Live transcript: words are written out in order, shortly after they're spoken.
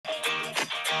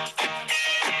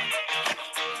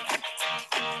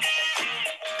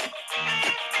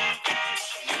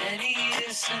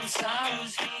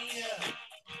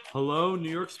Hello, New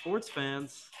York sports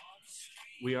fans.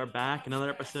 We are back. Another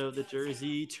episode of the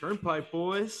Jersey Turnpike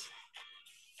Boys.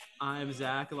 I'm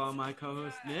Zach, along with my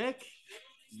co-host Nick.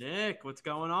 Nick, what's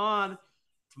going on?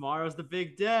 Tomorrow's the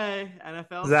big day.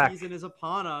 NFL Zach, season is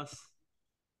upon us.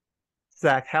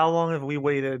 Zach, how long have we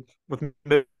waited with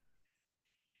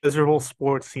miserable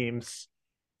sports teams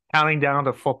counting down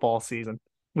to football season?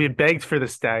 We had begged for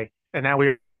this day, and now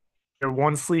we're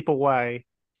one sleep away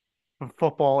from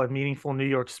football and meaningful New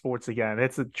York sports again.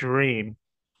 It's a dream.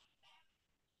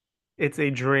 It's a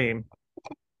dream.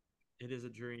 It is a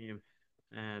dream.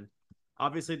 And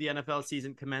obviously the NFL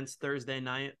season commenced Thursday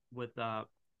night with the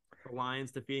Lions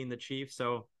defeating the Chiefs.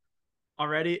 So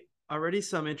already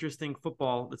some interesting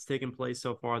football that's taken place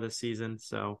so far this season.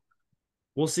 So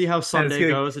we'll see how And it's Sunday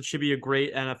gonna, goes. It should be a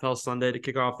great NFL Sunday to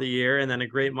kick off the year, and then a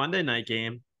great Monday night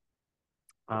game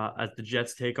as the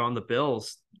Jets take on the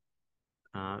Bills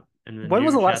in the when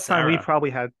was new the last Jets time we era.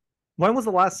 probably had when was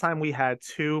the last time we had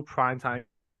two primetime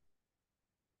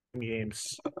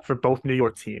games for both New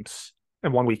York teams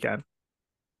in one weekend?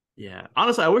 Yeah,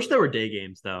 honestly, I wish there were day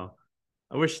games though.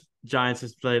 I wish Giants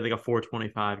just played like a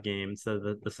 4:25 game instead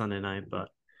of the Sunday night, but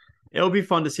it'll be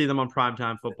fun to see them on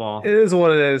primetime It football. is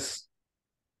what it is.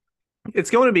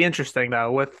 It's going to be interesting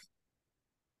though with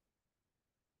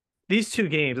these two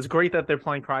games. It's great that they're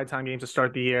playing pride time games to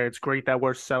start the year. It's great that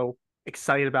we're so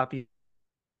excited about these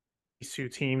two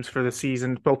teams for the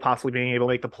season, both possibly being able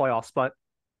to make the playoffs. But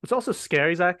what's also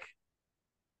scary, Zach,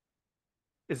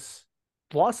 is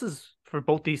losses for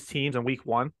both these teams in week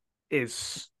one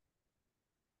is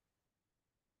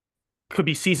could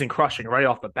be season crushing right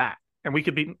off the bat. And we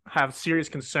could be have serious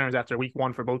concerns after week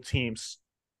one for both teams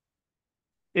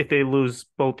if they lose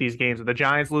both these games. If the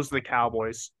Giants lose to the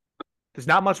Cowboys, there's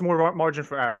not much more margin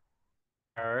for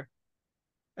error.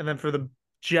 And then for the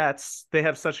Jets, they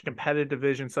have such a competitive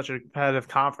division, such a competitive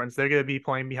conference. They're going to be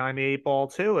playing behind the eight ball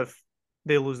too if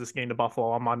they lose this game to Buffalo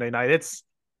on Monday night. It's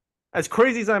as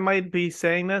crazy as I might be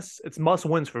saying this, it's must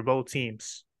wins for both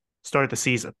teams. Start the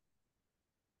season.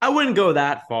 I wouldn't go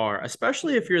that far,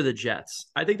 especially if you're the Jets.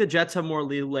 I think the Jets have more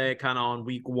leeway kind of on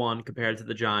week one compared to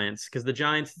the Giants because the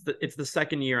Giants, it's the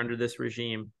second year under this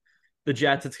regime. The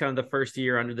Jets, it's kind of the first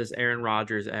year under this Aaron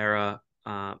Rodgers era.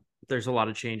 There's a lot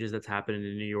of changes that's happening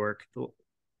in New York.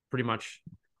 Pretty much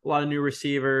a lot of new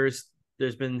receivers.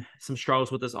 There's been some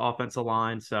struggles with this offensive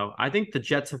line. So I think the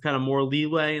Jets have kind of more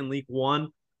leeway in week one.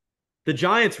 The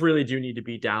Giants really do need to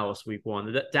beat Dallas week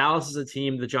one. Dallas is a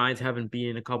team the Giants haven't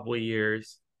beaten in a couple of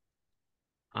years.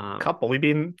 Couple. We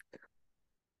been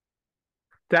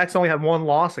Dax only had one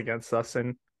loss against us,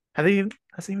 and have they even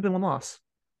has it even been one loss?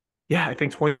 Yeah, I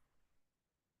think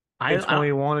I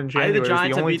 2021 in I think the January is the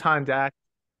Giants have only beat.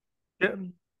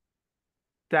 time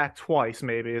Dak twice,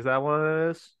 maybe. Is that what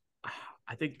it is?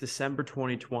 I think December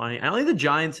 2020. I don't think the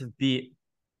Giants have beat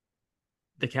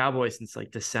the Cowboys since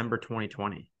like December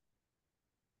 2020.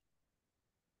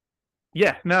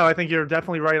 Yeah, no, I think you're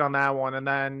definitely right on that one. And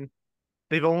then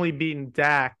they've only beaten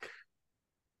Dak.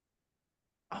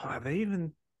 Oh, have they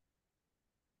even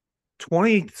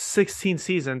 2016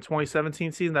 season,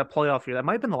 2017 season, that playoff year? That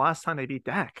might have been the last time they beat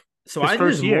Dak. So His I think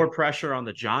first there's more year. pressure on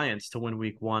the Giants to win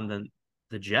week one than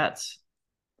the Jets.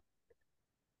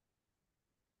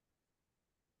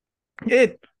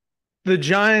 It the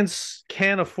Giants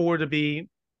can't afford to be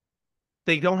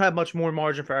they don't have much more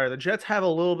margin for error. The Jets have a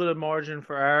little bit of margin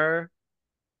for error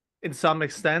in some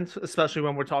extent, especially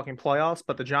when we're talking playoffs.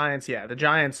 But the Giants, yeah, the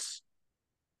Giants,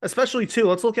 especially too,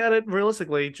 let's look at it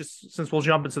realistically, just since we'll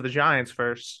jump into the Giants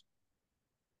first.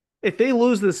 If they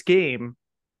lose this game,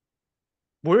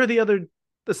 where are the other,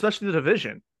 especially the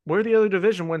division, where are the other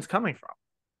division wins coming from?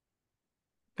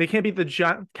 They can't beat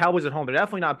the Cowboys at home. They're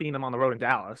definitely not beating them on the road in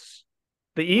Dallas.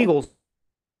 The Eagles,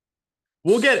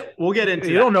 We'll get into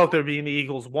you that. don't know if they're beating the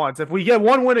Eagles once. If we get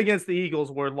one win against the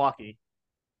Eagles, we're lucky.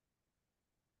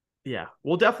 Yeah,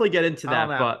 we'll definitely get into I don't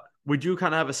that, know. but we do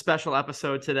kind of have a special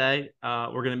episode today.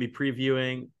 We're going to be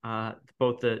previewing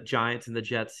both the Giants and the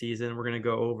Jets season. We're going to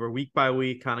go over week by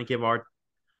week, kind of give our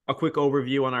a quick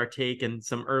overview on our take and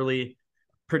some early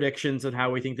predictions on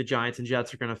how we think the Giants and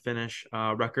Jets are going to finish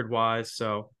record wise.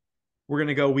 So we're going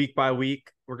to go week by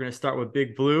week. We're going to start with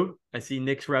Big Blue. I see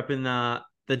Nick's repping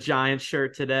the Giants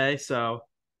shirt today. So,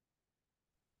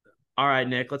 all right,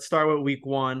 Nick, let's start with week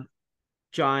one.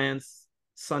 Giants,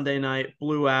 Sunday night,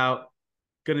 blew out.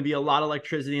 Going to be a lot of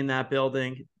electricity in that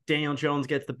building. Daniel Jones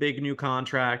gets the big new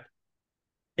contract.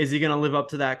 Is he going to live up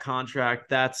to that contract?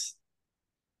 That's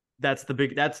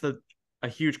a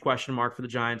huge question mark for the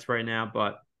Giants right now.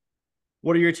 But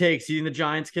what are your takes? Do you think the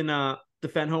Giants can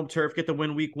defend home turf, get the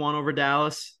win week one over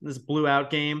Dallas? This blew out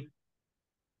game.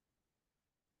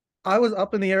 I was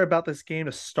up in the air about this game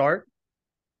to start,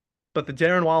 but the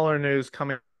Darren Waller news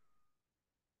coming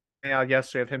out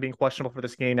yesterday of him being questionable for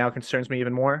this game now concerns me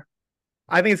even more.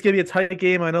 I think it's going to be a tight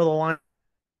game. I know the line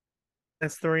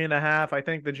is 3.5. I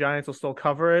think the Giants will still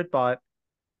cover it, but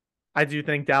I do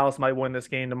think Dallas might win this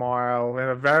game tomorrow in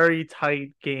a very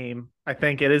tight game. I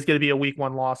think it is going to be a week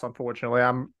one loss, unfortunately.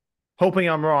 I'm hoping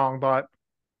I'm wrong, but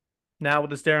now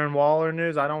with this Darren Waller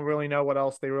news, I don't really know what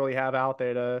else they really have out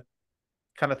there to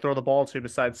kind of throw the ball to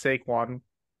besides Saquon.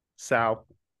 So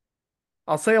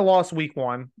I'll say a loss week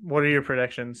one. What are your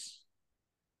predictions?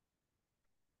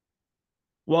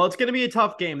 Well, it's going to be a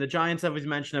tough game. The Giants, as we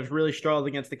mentioned, have really struggled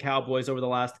against the Cowboys over the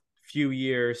last few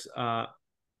years.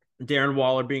 Darren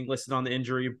Waller being listed on the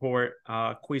injury report.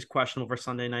 He's questionable for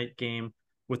Sunday night game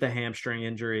with a hamstring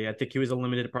injury. I think he was a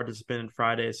limited participant in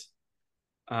Friday's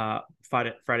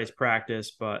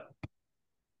practice, but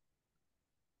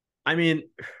I mean,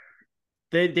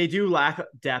 they do lack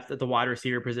depth at the wide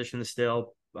receiver position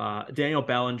still. Daniel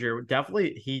Bellinger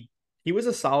definitely he was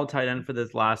a solid tight end for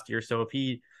this last year. So if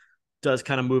he does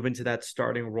kind of move into that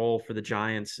starting role for the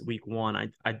Giants week one,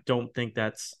 I don't think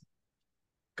that's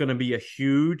going to be a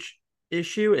huge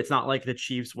issue. It's not like the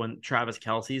Chiefs when Travis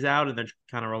Kelce's out and they're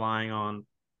kind of relying on,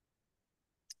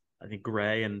 I think,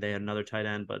 Gray, and they had another tight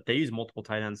end, but they use multiple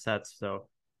tight end sets. So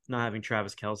not having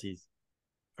Travis Kelce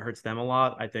hurts them a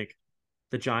lot. I think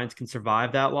the Giants can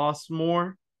survive that loss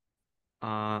more.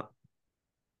 Uh,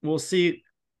 we'll see.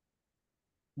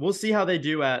 We'll see how they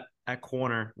do at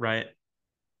corner, right?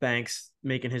 Banks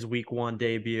making his week one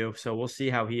debut. So we'll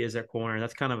see how he is at corner.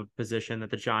 That's kind of a position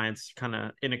that the Giants kind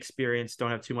of inexperienced,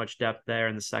 don't have too much depth there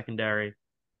in the secondary.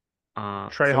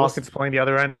 Trey So Hawkins playing the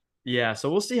other end yeah, so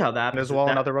we'll see how as well,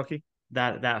 another rookie.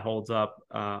 that holds up.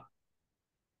 I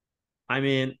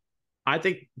mean, I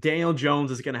think Daniel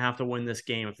Jones is going to have to win this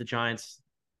game if the Giants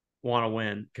want to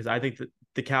win, because I think that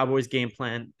the Cowboys' game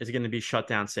plan is going to be shut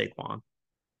down Saquon.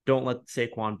 Don't let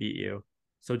Saquon beat you.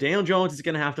 So Daniel Jones is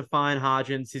going to have to find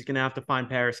Hodgins. He's going to have to find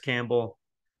Paris Campbell.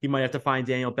 He might have to find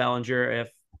Daniel Bellinger if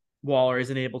Waller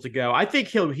isn't able to go. I think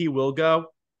he will go.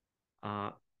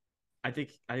 I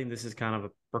think this is kind of a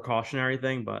precautionary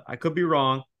thing, but I could be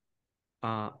wrong.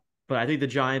 But I think the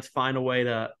Giants find a way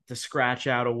to scratch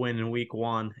out a win in week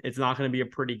one. It's not going to be a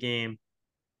pretty game.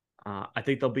 I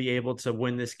think they'll be able to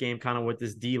win this game kind of with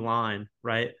this D line,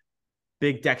 right?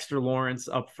 Big Dexter Lawrence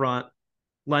up front.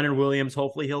 Leonard Williams,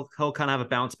 hopefully he'll kind of have a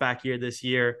bounce back year this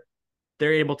year.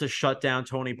 They're able to shut down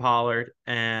Tony Pollard,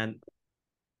 and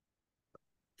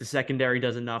the secondary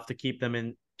does enough to keep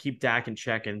Dak in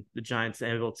check, and the Giants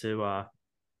are able to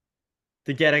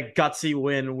get a gutsy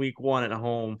win week one at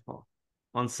home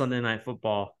on Sunday Night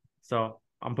Football. So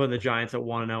I'm putting the Giants at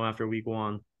 1-0 after week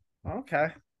one. Okay.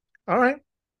 All right.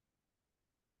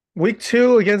 Week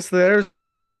two against the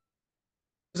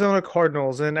Arizona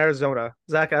Cardinals in Arizona.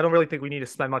 Zach, I don't really think we need to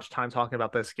spend much time talking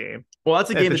about this game. Well, that's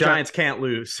a game the Giants can't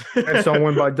lose. And don't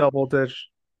win by double digits.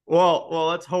 Well,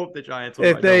 let's hope the Giants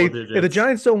win by double digits. If the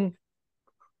Giants don't,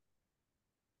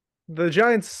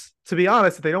 to be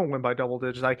honest, if they don't win by double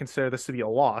digits, I consider this to be a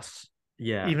loss.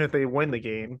 Yeah. Even if they win the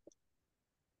game.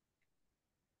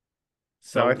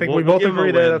 So I think we both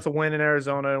agree that that's a win in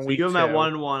Arizona. And we give them at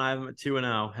 1-1. I have them at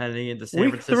 2-0 heading into San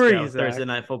Francisco Thursday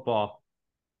Night Football,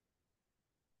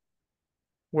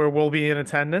 where we'll be in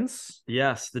attendance.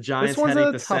 Yes, the Giants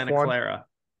heading to Santa Clara.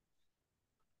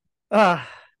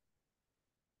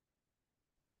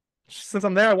 Since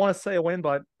I'm there, I want to say a win,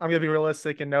 but I'm going to be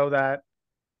realistic and know that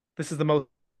this is the most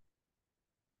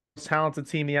talented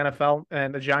team in the NFL,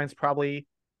 and the Giants probably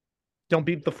don't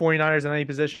beat the 49ers in any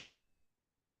position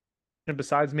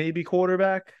besides maybe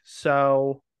quarterback.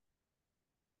 So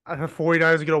I think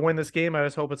 49ers are going to win this game. I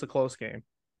just hope it's a close game.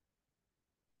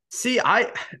 See,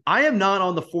 I am not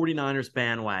on the 49ers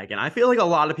bandwagon. I feel like a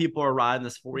lot of people are riding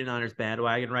this 49ers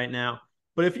bandwagon right now.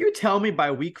 But if you tell me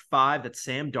by week 5 that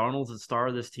Sam Darnold's the star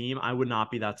of this team, I would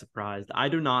not be that surprised. I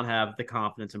do not have the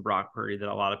confidence in Brock Purdy that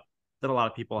a lot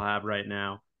of people have right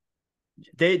now.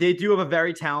 They do have a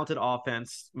very talented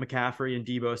offense. McCaffrey and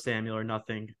Deebo Samuel are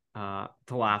nothing to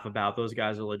laugh about. Those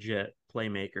guys are legit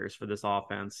playmakers for this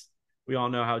offense. We all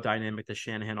know how dynamic the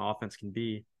Shanahan offense can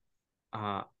be.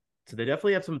 So they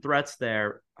definitely have some threats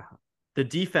there. The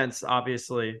defense,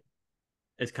 obviously,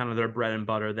 is kind of their bread and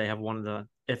butter. They have one of the,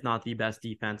 if not the best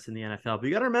defense in the NFL. But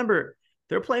you got to remember,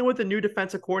 they're playing with a new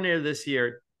defensive coordinator this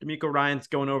year. DeMeco Ryans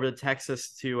going over to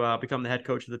Texas to become the head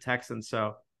coach of the Texans.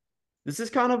 So this is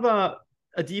kind of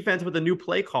a defense with a new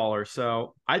play caller.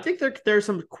 So I think there's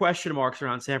some question marks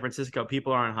around San Francisco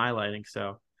people aren't highlighting.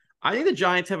 So I think the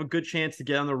Giants have a good chance to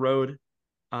get on the road.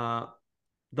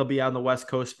 They'll be out on the West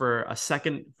Coast for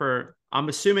I'm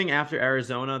assuming after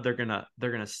Arizona, they're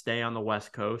gonna stay on the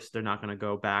West Coast. They're not gonna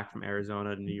go back from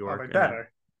Arizona to New Oh, they York and then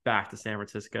better. back to San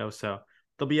Francisco. So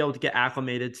they'll be able to get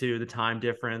acclimated to the time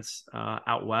difference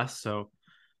out west. So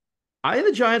I think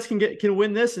the Giants can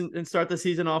win this and start the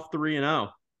season off 3-0,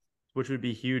 which would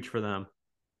be huge for them.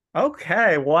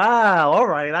 Okay. Wow. All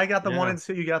right. I got them one Yeah, and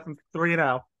two. You got them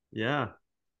 3-0. yeah.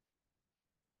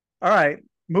 All right.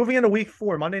 Moving into week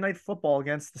 4, Monday Night Football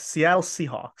against the Seattle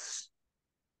Seahawks.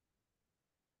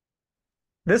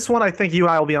 This one I think you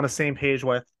and I will be on the same page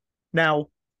with. Now,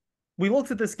 we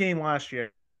looked at this game last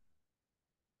year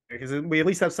because we at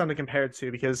least have something to compare it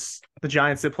to because the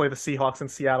Giants did play the Seahawks in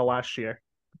Seattle last year.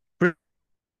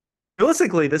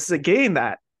 Realistically, this is a game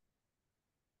that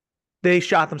they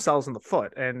shot themselves in the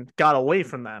foot and got away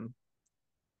from them.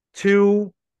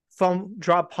 Two from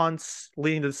drop punts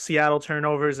leading to Seattle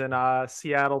turnovers in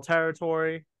Seattle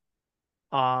territory.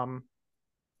 Um,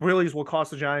 really is what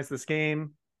cost the Giants this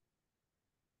game.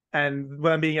 And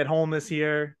them being at home this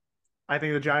year, I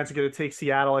think the Giants are going to take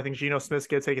Seattle. I think Geno Smith's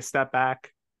going to take a step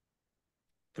back.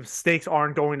 The stakes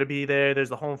aren't going to be there. There's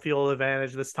the home field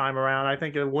advantage this time around. I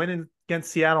think a win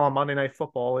against Seattle on Monday Night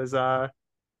Football is a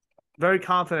very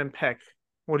confident pick.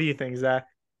 What do you think, Zach?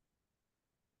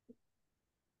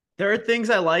 There are things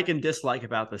I like and dislike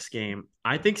about this game.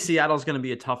 I think Seattle's going to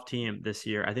be a tough team this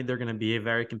year. I think they're going to be a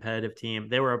very competitive team.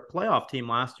 They were a playoff team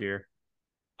last year.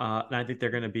 And I think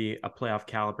they're going to be a playoff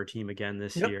caliber team again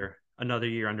this Yep. year. Another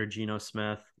year under Geno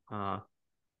Smith. I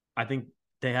think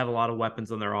they have a lot of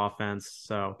weapons on their offense.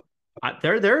 So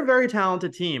they're a very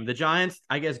talented team. The Giants,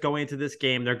 I guess, going into this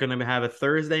game, they're going to have a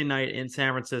Thursday night in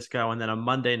San Francisco and then a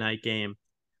Monday night game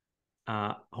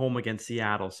home against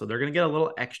Seattle. So they're going to get a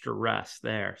little extra rest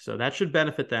there. So that should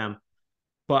benefit them.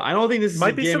 But I don't think this is a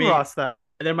Might be some gimme. rust though.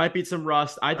 There might be some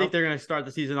rust. I think Nope. they're going to start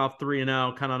the season off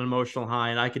 3-0, kind of an emotional high,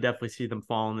 and I could definitely see them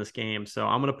fall in this game. So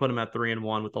I'm going to put them at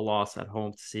 3-1 with the loss at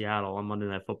home to Seattle on Monday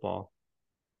Night Football.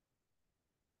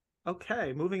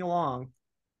 Okay, moving along.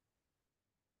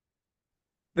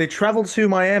 They traveled to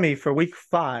Miami for week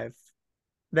 5.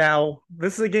 Now,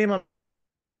 this is a game I'm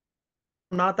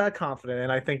not that confident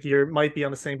in. I think you might be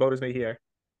on the same boat as me here.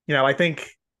 I think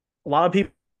a lot of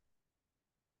people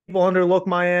underlook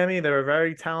Miami. They're a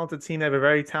very talented team. They have a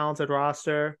very talented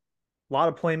roster, a lot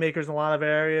of playmakers in a lot of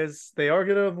areas. They are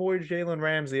going to avoid Jalen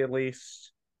Ramsey at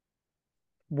least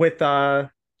with Jalen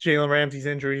Ramsey's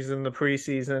injuries in the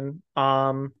preseason.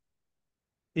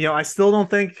 I still don't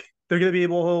think they're going to be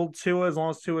able to hold Tua as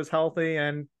long as Tua is healthy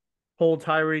and hold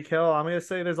Tyreek Hill. I'm going to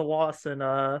say there's a loss in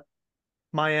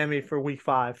Miami for week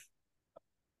 5.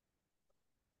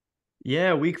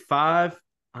 Yeah, week 5,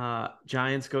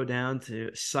 Giants go down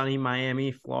to sunny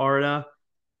Miami, Florida,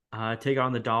 take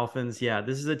on the Dolphins. Yeah,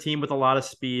 this is a team with a lot of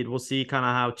speed. We'll see kind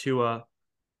of how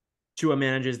Tua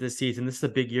manages this season. This is a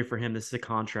big year for him. This is a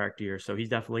contract year, so he's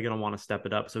definitely going to want to step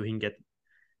it up so he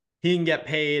can get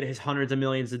paid his hundreds of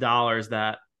millions of dollars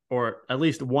that, or at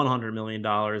least $100 million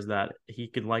that he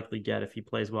could likely get if he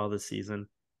plays well this season.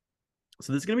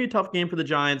 So this is going to be a tough game for the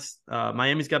Giants.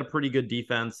 Miami's got a pretty good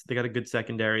defense. They got a good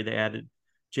secondary. They added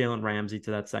Jalen Ramsey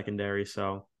to that secondary.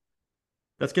 So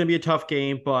that's going to be a tough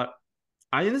game. But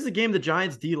I think this is a game the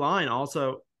Giants D line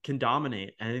also can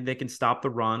dominate. I think they can stop the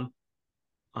run.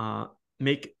 Uh,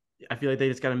 make I feel like they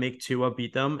just got to make Tua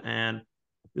beat them. And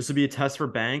this will be a test for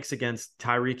Banks against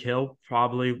Tyreek Hill,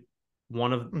 probably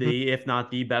one of Mm-hmm. the, if not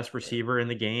the best receiver in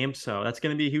the game. So that's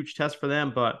going to be a huge test for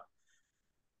them. But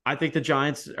I think the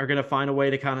Giants are going to find a way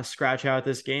to kind of scratch out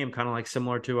this game, kind of like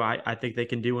similar to I think they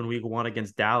can do in week 1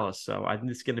 against Dallas. So I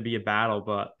think it's going to be a battle,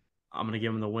 but I'm going to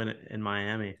give them the win in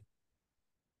Miami.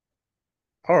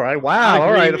 All right. Not Wow. All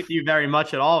agreeing right. with you very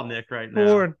much at all, Nick, right now.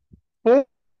 Four, four,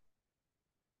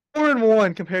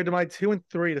 4-1 compared to my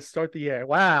 2-3 to start the year.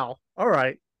 Wow. All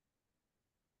right.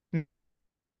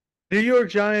 New York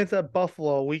Giants at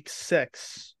Buffalo, week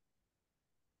 6.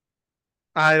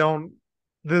 I don't.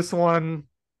 This one,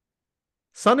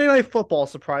 Sunday Night Football,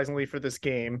 surprisingly for this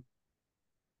game.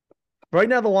 Right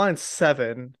now the line's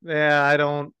 7. Yeah, I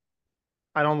don't.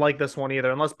 I don't like this one either.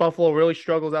 Unless Buffalo really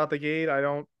struggles out the gate, I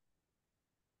don't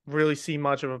really see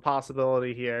much of a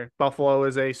possibility here. Buffalo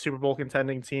is a Super Bowl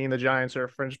contending team. The Giants are a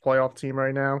fringe playoff team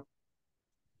right now.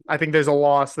 I think there's a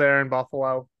loss there in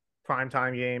Buffalo.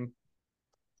 Primetime game.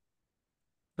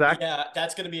 Zach? Yeah,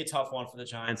 that's going to be a tough one for the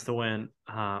Giants to win.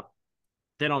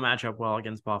 They don't match up well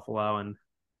against Buffalo, and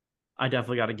I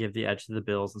definitely got to give the edge to the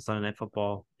Bills in Sunday Night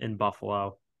Football in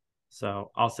Buffalo.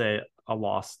 So I'll say a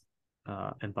loss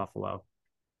in Buffalo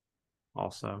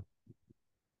also.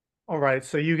 All right.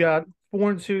 So you got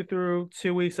 4-2 through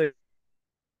 2 weeks. I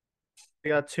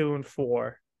got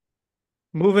 2-4.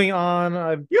 Moving on,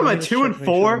 I You have let a me just two check and to make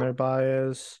sure when their four. bye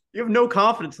is. You have no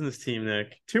confidence in this team,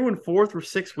 Nick. 2-4 through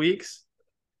 6 weeks.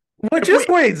 Well, If we just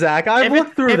wait, Zach. I've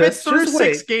looked through if it's this. through Just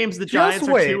six wait. games, the Just Giants are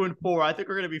two wait. and four. I think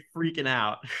we're gonna be freaking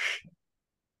out.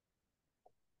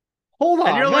 Hold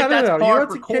And you're on. No, like, no, that's no. You par have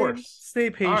for to course. stay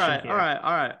All patient right, all here. right,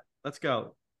 all right. Let's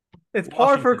go. It's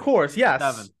par for Washington, course. week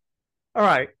seven. Yes. All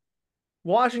right.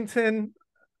 Washington.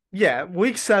 Yeah.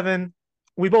 Week 7.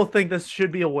 We both think this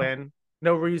should be a win.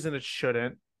 No reason it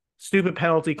shouldn't. Stupid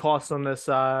penalty cost them this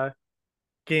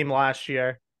game last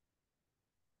year.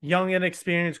 Young,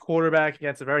 inexperienced quarterback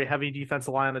against a very heavy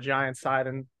defensive line on the Giants side,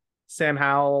 and Sam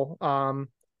Howell.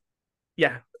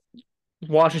 Yeah,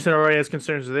 Washington already has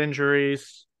concerns with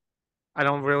injuries. I'm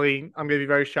going to be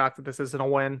very shocked that this isn't a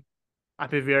win. I'd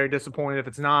be very disappointed if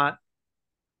it's not.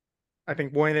 I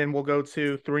think Boyden will go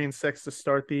to 3-6 to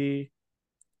start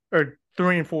or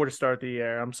 3-4 to start the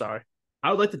year. I'm sorry.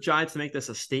 I would like the Giants to make this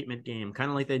a statement game, kind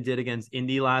of like they did against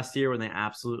Indy last year when they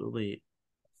absolutely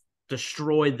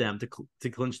destroyed them to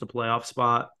clinch the playoff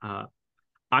spot.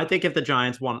 I think if the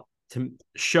Giants want to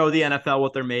show the NFL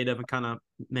what they're made of and kind of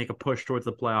make a push towards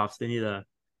the playoffs, they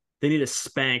need to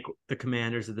spank the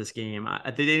Commanders of this game.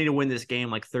 They need to win this game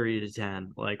like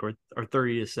 30-10, like or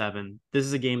 30-7. This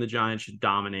is a game the Giants should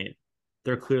dominate.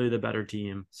 They're clearly the better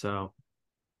team, so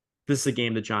this is a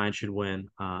game the Giants should win.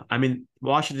 I mean,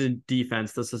 Washington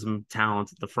defense does have some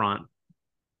talent at the front,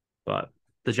 but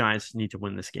the Giants need to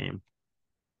win this game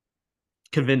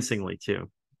convincingly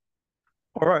too.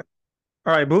 All right.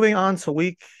 All right. Moving on to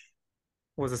what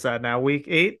was this at now? Week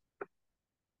 8?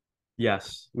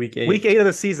 Yes, week 8. Week 8 of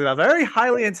the season. A very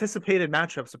highly anticipated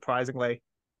matchup, surprisingly.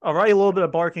 Already a little bit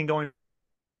of barking going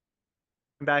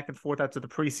back and forth after the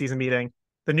preseason meeting.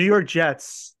 The New York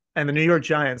Jets and the New York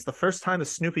Giants, the first time the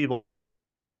Snoopy Bowl,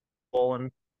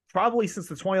 and probably since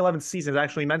the 2011 season, has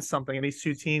actually meant something, and these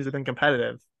two teams have been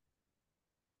competitive.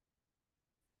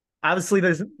 Obviously,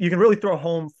 you can really throw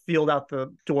home field out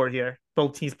the door here.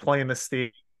 Both teams play in this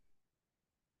stadium.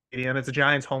 It's a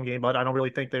Giants home game, but I don't really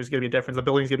think there's going to be a difference. The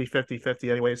building's going to be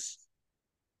 50-50 anyways.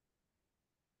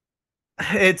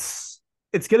 It's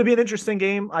going to be an interesting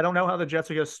game. I don't know how the Jets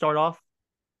are going to start off.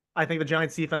 I think the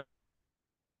Giants defense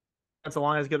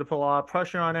line is going to put a lot of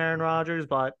pressure on Aaron Rodgers,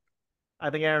 but I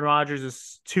think Aaron Rodgers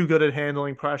is too good at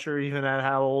handling pressure, even at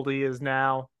how old he is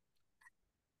now.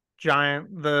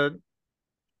 The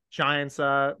Giants'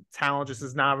 talent just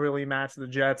does not really match the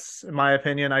Jets, in my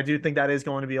opinion. I do think that is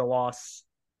going to be a loss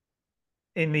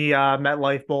in the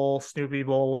MetLife Bowl, Snoopy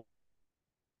Bowl,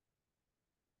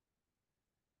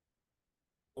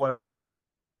 whatever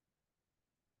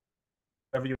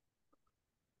you.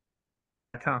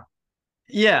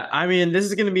 Yeah, I mean, this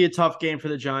is going to be a tough game for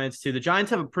the Giants too. The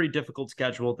Giants have a pretty difficult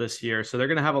schedule this year, so they're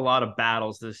going to have a lot of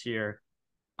battles this year.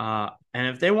 And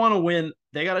if they want to win,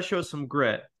 they got to show some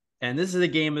grit. And this is a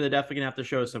game where they're definitely going to have to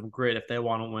show some grit if they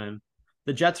want to win.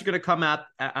 The Jets are going to come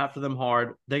after them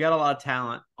hard. They got a lot of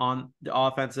talent on the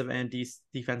offensive and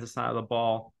defensive side of the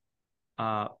ball.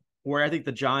 Where I think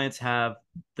the Giants have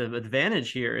the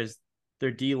advantage here is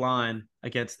their D line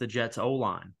against the Jets O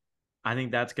line. I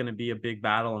think that's going to be a big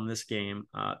battle in this game.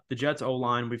 The Jets O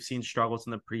line, we've seen struggles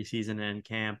in the preseason and in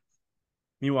camp.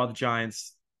 Meanwhile, the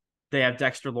Giants, they have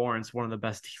Dexter Lawrence, one of the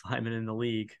best D linemen in the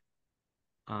league.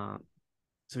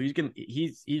 So he's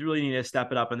really need to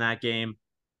step it up in that game.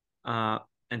 And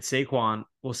Saquon,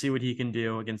 we'll see what he can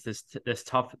do against this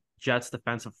tough Jets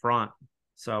defensive front.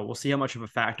 So we'll see how much of a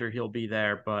factor he'll be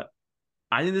there. But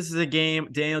I think this is a game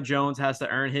Daniel Jones has to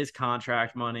earn his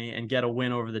contract money and get a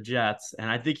win over the Jets. And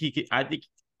I think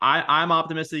I'm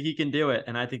optimistic he can do it.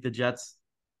 And I think the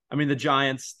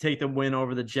Giants take the win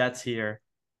over the Jets here,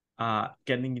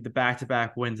 getting the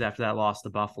back-to-back wins after that loss to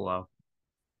Buffalo.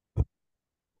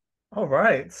 All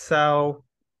right. So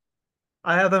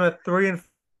I have them at 3-5.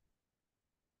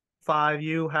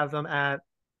 You have them at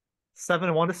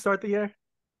 7-1 to start the year.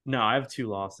 No, I have 2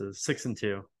 losses,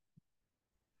 6-2.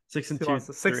 6-2 through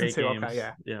 8 games. Okay,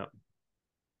 yeah. Yeah.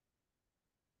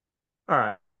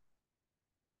 All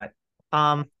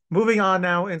right. Moving on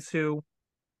now into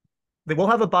they will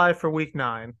have a bye for week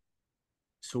 9.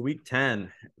 So week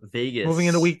 10, Vegas. Moving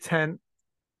into week 10,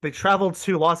 they traveled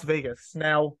to Las Vegas.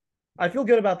 Now, I feel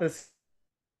good about this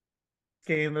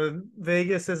game.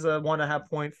 Vegas is a 1.5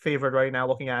 point favorite right now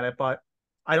looking at it, but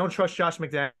I don't trust Josh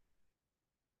McDaniels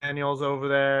over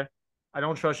there. I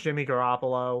don't trust Jimmy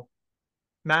Garoppolo.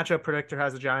 Matchup predictor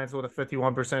has the Giants with a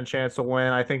 51% chance to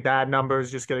win. I think that number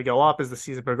is just going to go up as the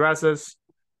season progresses.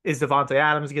 Is Devontae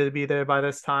Adams going to be there by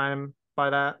this time?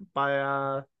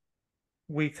 By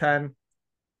week 10?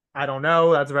 I don't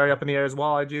know. That's very up in the air as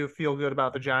well. I do feel good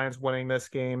about the Giants winning this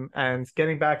game and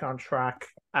getting back on track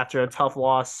after a tough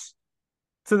loss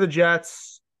to the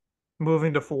Jets,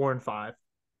 moving to 4-5.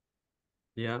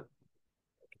 Yeah.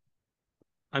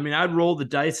 I mean, I'd roll the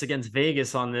dice against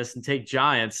Vegas on this and take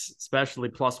Giants, especially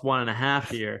 +1.5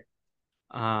 here.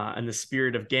 In the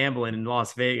spirit of gambling in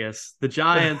Las Vegas, the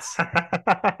Giants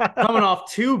coming off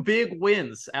two big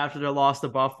wins after their loss to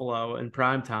Buffalo in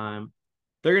prime time.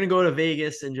 They're going to go to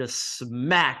Vegas and just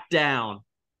smack down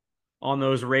on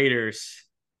those Raiders.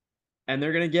 And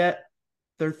they're going to get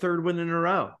their third win in a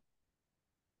row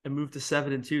and move to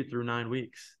 7-2 through 9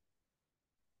 weeks.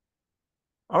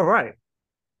 All right.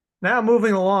 Now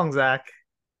moving along, Zach,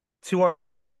 to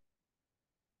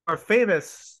our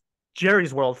famous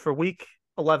Jerry's World for week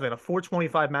 11, a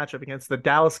 425 matchup against the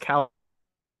Dallas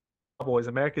Cowboys,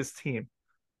 America's team.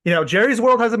 You know, Jerry's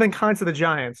World hasn't been kind to the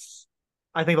Giants.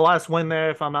 I think the last win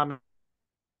there, if I'm not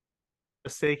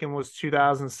mistaken, was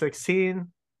 2016.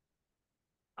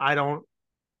 I think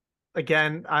it's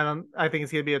going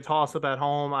to be a toss up at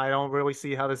home. I don't really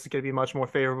see how this is going to be much more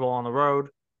favorable on the road.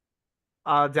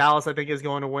 Dallas, I think, is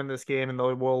going to win this game, and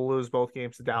they will lose both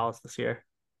games to Dallas this year.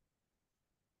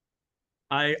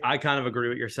 I kind of agree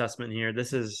with your assessment here.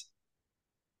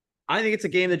 I think it's a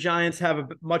game the Giants have a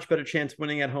much better chance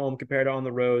winning at home compared to on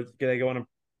the road. They go in a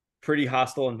pretty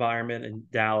hostile environment in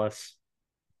Dallas.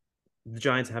 The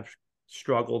Giants have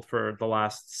struggled for the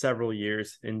last several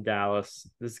years in Dallas.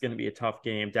 This is going to be a tough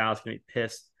game. Dallas is going to be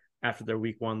pissed after their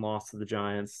week 1 loss to the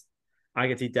Giants. I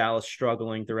can see Dallas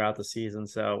struggling throughout the season,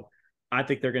 so I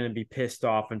think they're going to be pissed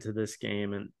off into this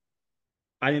game, and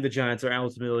I think the Giants are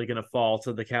ultimately going to fall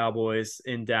to the Cowboys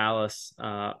in Dallas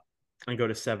and go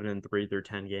to 7-3 through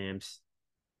 10 games.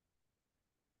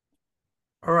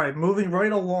 All right, moving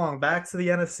right along back to the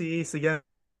NFC East again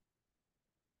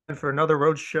for another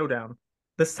road showdown.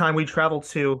 This time we travel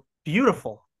to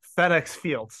beautiful FedEx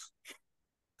Fields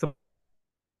to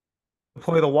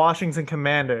play the Washington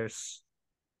Commanders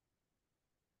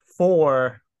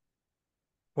for,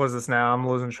 what is this now? I'm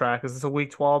losing track. Is this a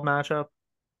week 12 matchup?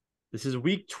 This is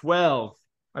week 12.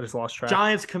 I just lost track.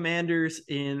 Giants Commanders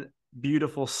in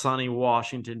beautiful sunny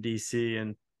Washington, D.C.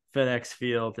 and FedEx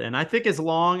Field. And I think as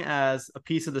long as a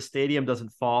piece of the stadium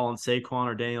doesn't fall on Saquon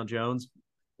or Daniel Jones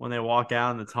when they walk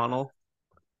out in the tunnel,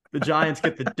 the Giants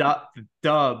get the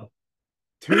dub.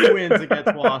 2 wins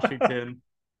against Washington.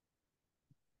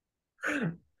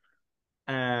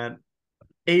 And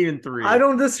 8-3. I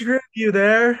don't disagree with you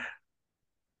there.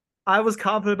 I was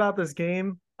confident about this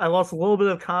game. I lost a little bit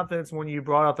of confidence when you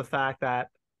brought up the fact that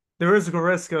there is a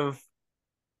risk of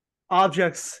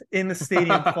objects in the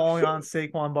stadium falling on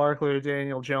Saquon Barkley or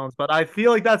Daniel Jones, but I feel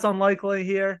like that's unlikely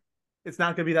here. It's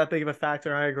not going to be that big of a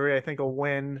factor. I agree. I think a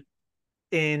win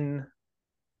in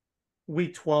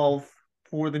week 12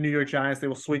 for the New York Giants. They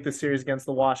will sweep the series against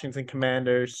the Washington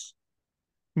Commanders,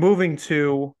 moving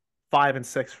to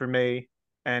 5-6 for me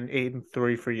and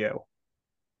 8-3 for you.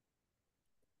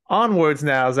 Onwards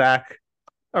now, Zach.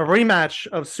 A rematch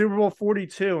of Super Bowl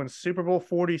 42 and Super Bowl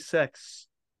 46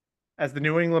 as the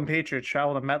New England Patriots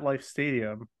travel to MetLife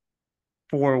Stadium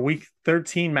for a Week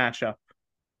 13 matchup.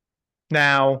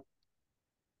 Now,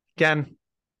 again,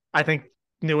 I think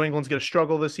New England's going to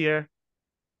struggle this year.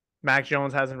 Mac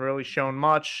Jones hasn't really shown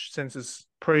much since his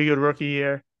pretty good rookie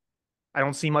year. I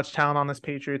don't see much talent on this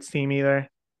Patriots team either.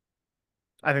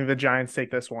 I think the Giants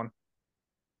take this one.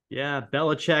 Yeah,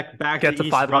 Belichick back Get to to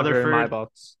East 500 in my Rutherford.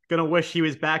 books. Gonna wish he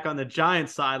was back on the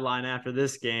Giants sideline after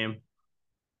this game,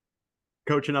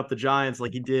 coaching up the Giants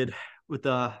like he did with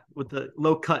the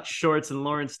low cut shorts and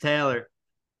Lawrence Taylor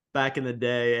back in the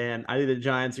day. And I think the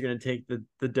Giants are gonna take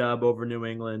the dub over New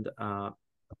England.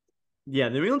 Yeah,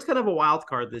 New England's kind of a wild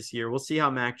card this year. We'll see how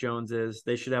Mac Jones is.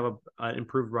 They should have an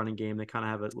improved running game. They kind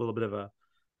of have a little bit of a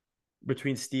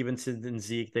between Stevenson and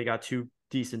Zeke. They got 2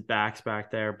 decent backs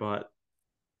back there, but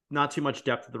not too much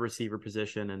depth at the receiver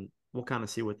position, and we'll kind of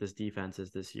see what this defense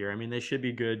is this year. I mean, they should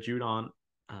be good.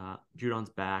 Judon's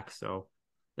back, so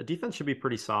the defense should be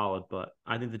pretty solid, but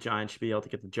I think the Giants should be able to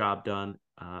get the job done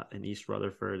in East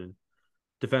Rutherford and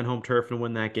defend home turf and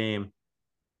win that game,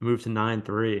 move to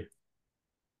 9-3.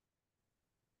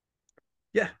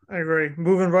 Yeah, I agree.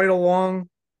 Moving right along.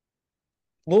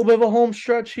 A little bit of a home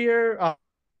stretch here.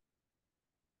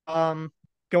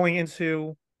 Going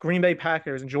into Green Bay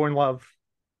Packers and Jordan Love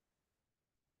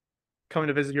coming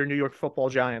to visit your New York Football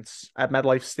Giants at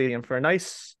MetLife Stadium for a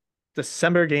nice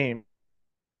December game,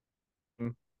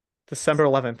 December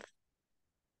 11th.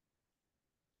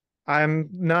 I'm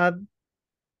not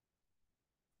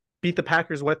beat the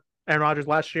Packers with Aaron Rodgers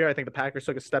last year. I think the Packers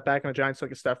took a step back and the Giants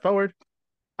took a step forward.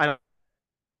 I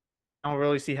don't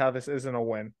really see how this isn't a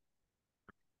win.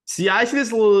 See, I see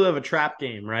this a little bit of a trap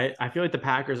game, right? I feel like the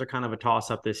Packers are kind of a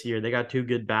toss up this year. They got two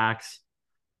good backs.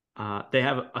 They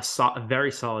have a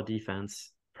very solid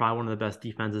defense, probably one of the best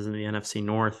defenses in the NFC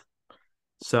North.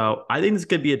 So I think this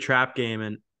could be a trap game.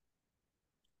 And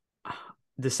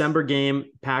December game,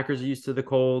 Packers are used to the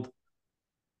cold.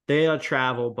 They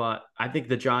travel, but I think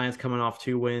the Giants coming off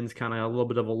two wins, kind of a little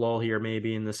bit of a lull here,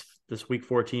 maybe in this Week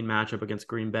 14 matchup against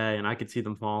Green Bay, and I could see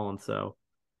them falling. So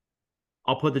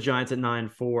I'll put the Giants at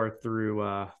 9-4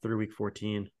 through Week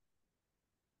 14.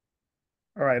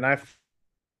 All right, and I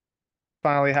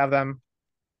finally have them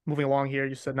moving along here.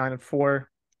 You said 9-4.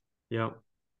 Yep.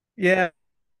 Yeah,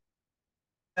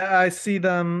 I see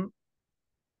them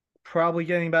probably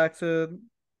getting back to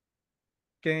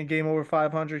getting a game over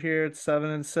 500 here. It's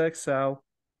 7-6. So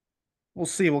we'll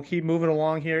see. We'll keep moving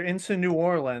along here into New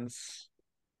Orleans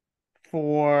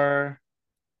for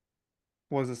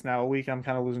what is this now? A week? I'm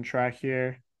kind of losing track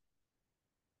here.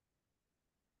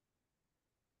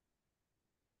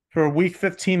 For a week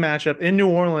 15 matchup in New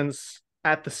Orleans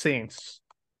at the Saints.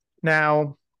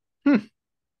 Now, this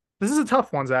is a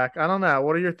tough one, Zach. I don't know.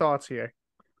 What are your thoughts here?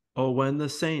 Oh, when the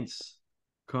Saints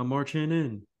come marching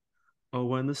in. Oh,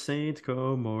 when the Saints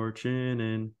come marching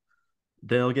in,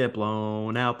 they'll get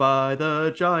blown out by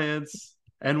the Giants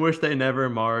and wish they never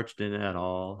marched in at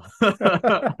all.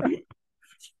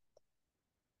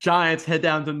 Giants head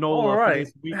down to All NOLA right.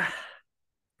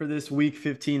 for this week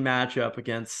 15 matchup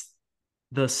against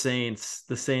the Saints.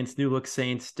 The Saints, new look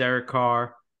Saints, Derek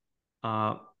Carr.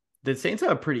 Uh, the Saints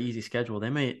have a pretty easy schedule. They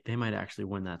might actually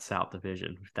win that South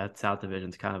Division. That South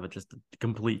Division's kind of just a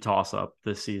complete toss up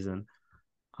this season.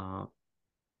 Uh,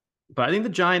 but I think the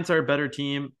Giants are a better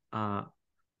team.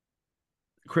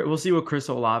 We'll see what Chris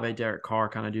Olave, Derek Carr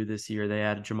kind of do this year. They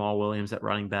added Jamal Williams at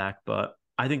running back, but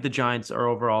I think the Giants are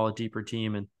overall a deeper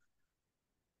team, and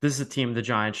this is a team the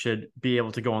Giants should be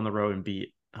able to go on the road and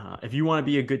beat. If you want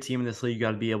to be a good team in this league, you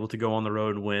got to be able to go on the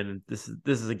road and win. And this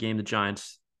is a game the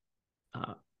Giants,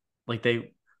 uh,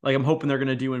 I'm hoping they're going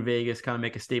to do in Vegas, kind of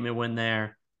make a statement win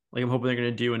there. Like I'm hoping they're going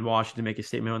to do in Washington, make a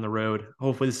statement on the road.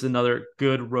 Hopefully, this is another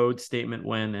good road statement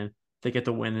win, and they get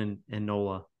the win in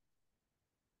NOLA.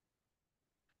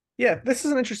 Yeah, this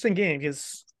is an interesting game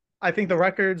because I think the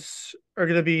records are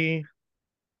going to be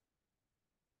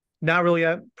not really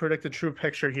predict a true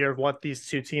picture here of what these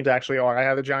two teams actually are. I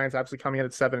have the Giants actually coming in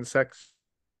at 7-6.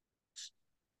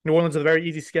 New Orleans has a very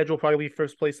easy schedule, probably leave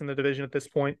first place in the division at this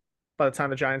point by the time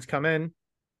the Giants come in.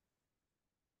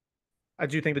 I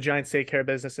do think the Giants take care of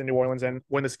business in New Orleans and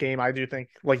win this game. I do think,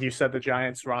 like you said, the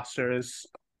Giants roster is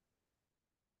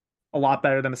a lot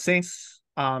better than the Saints.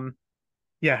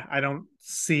 Yeah, I don't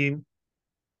see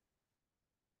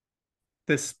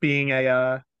this being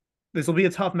this will be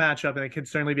a tough matchup, and it could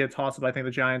certainly be a toss up. I think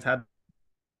the Giants have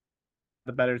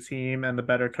the better team and the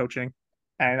better coaching,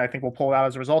 and I think we'll pull it out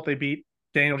as a result. They beat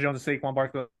Daniel Jones and Saquon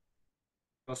Barkley.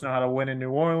 Know how to win in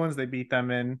New Orleans. They beat them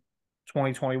in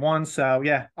 2021. So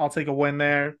yeah, I'll take a win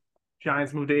there.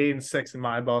 Giants move to 8-6 in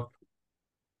my book.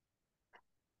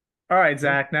 All right,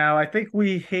 Zach. Now I think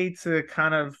we hate to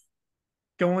kind of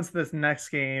go into this next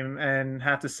game and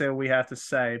have to say what we have to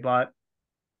say, but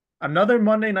another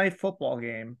Monday night football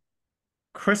game,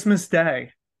 Christmas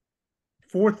Day,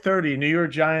 4:30. New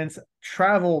York Giants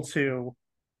travel to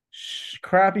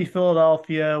crappy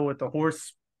Philadelphia with the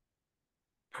horse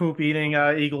poop eating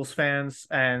Eagles fans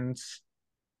and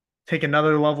take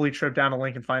another lovely trip down to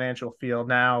Lincoln Financial Field.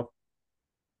 Now,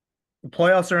 the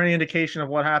playoffs are any indication of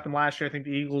what happened last year. I think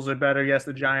the Eagles are better. Yes,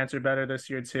 the Giants are better this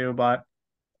year too, but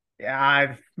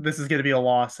yeah, this is going to be a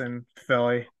loss in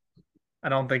Philly. I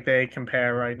don't think they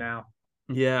compare right now.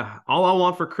 Yeah, all I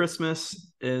want for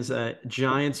Christmas is a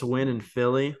Giants win in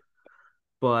Philly.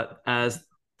 But as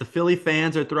the Philly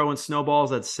fans are throwing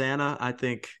snowballs at Santa, I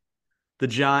think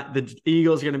the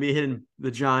Eagles are going to be hitting the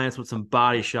Giants with some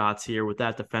body shots here with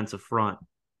that defensive front.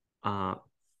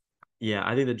 Yeah,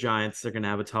 I think the Giants are going to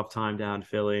have a tough time down in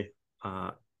Philly.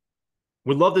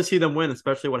 Would love to see them win,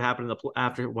 especially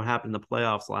after what happened in the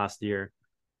playoffs last year.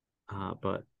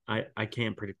 But I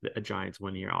can't predict a Giants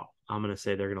win here. I'm going to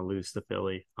say they're going to lose to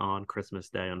Philly on Christmas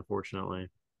Day, unfortunately.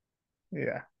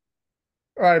 Yeah.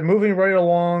 All right, moving right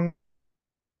along.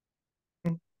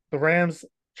 The Rams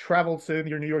travel to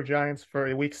your New York Giants for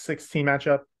a Week 16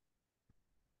 matchup,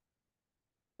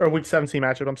 or Week 17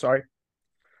 matchup. I'm sorry,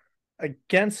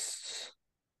 against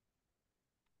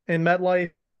in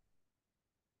MetLife.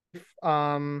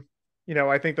 Um,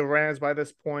 I think the Rams by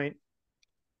this point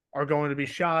are going to be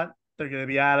shot. They're going to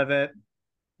be out of it.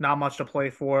 Not much to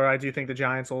play for. I do think the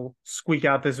Giants will squeak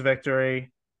out this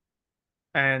victory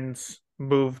and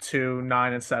move to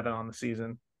 9-7 on the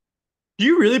season. Do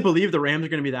you really believe the Rams are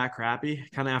going to be that crappy,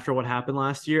 kind of after what happened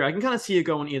last year? I can kind of see it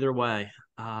going either way.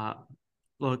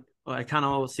 Look, I kind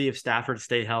of will see if Stafford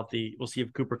stay healthy. We'll see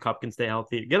if Cooper Kupp can stay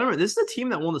healthy. Remember, this is a team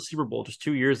that won the Super Bowl just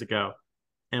 2 years ago,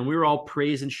 and we were all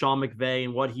praising Sean McVay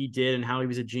and what he did and how he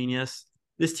was a genius.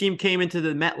 This team came into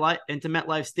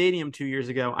MetLife Stadium 2 years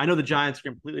ago. I know the Giants are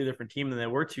a completely different team than they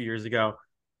were 2 years ago,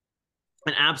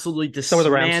 and absolutely So were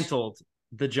the Rams. dismantled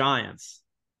the Giants.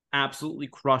 Absolutely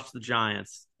crushed the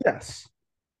Giants. Yes.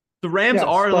 The Rams Yes,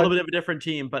 are a but little bit of a different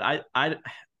team, but I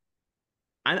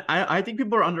think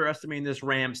people are underestimating this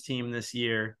Rams team this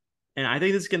year, and I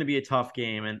think this is going to be a tough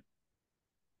game. And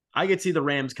I could see the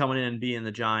Rams coming in and being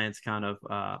the Giants kind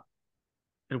of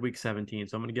in Week 17.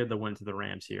 So I'm going to give the win to the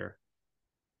Rams here.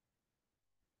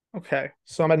 okay.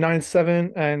 So I'm at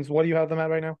 9-7, and what do you have them at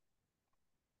right now?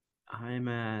 I'm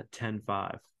at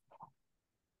 10-5,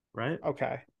 right?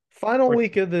 Okay. Final Or,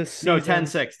 week of this season. no,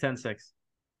 10-6, 10-6.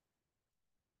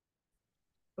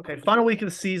 Okay, final week of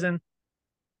the season.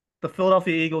 The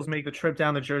Philadelphia Eagles make the trip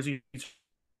down the Jersey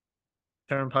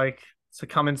Turnpike to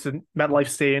come into MetLife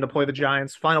Stadium to play the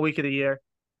Giants. Final week of the year,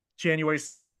 January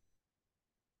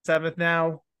 7th.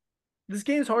 Now, this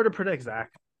game's hard to predict,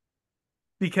 Zach,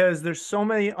 because there's so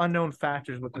many unknown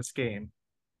factors with this game.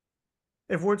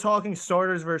 If we're talking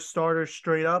starters versus starters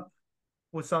straight up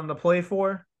with something to play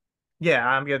for, yeah,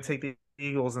 I'm going to take the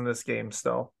Eagles in this game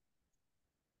still.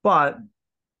 But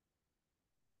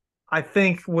I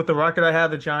think with the record I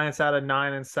have, the Giants out of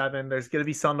 9-7, there's going to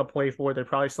be something to play for. They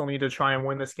probably still need to try and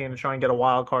win this game to try and get a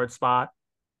wild card spot.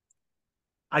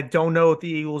 I don't know if the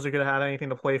Eagles are going to have anything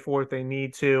to play for if they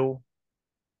need to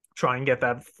try and get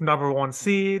that number one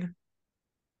seed.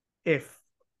 If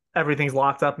everything's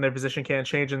locked up and their position can't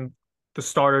change and the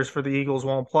starters for the Eagles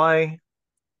won't play.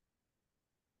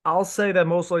 I'll say that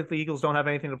most likely the Eagles don't have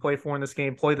anything to play for in this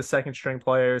game, play the second string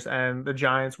players, and the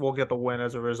Giants will get the win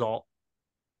as a result.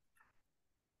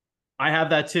 I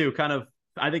have that too.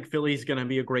 I think Philly's going to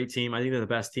be a great team. I think they're the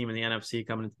best team in the NFC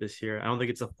coming into this year. I don't think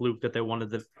it's a fluke that they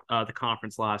wanted the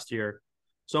conference last year.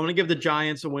 So I'm going to give the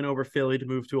Giants a win over Philly to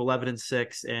move to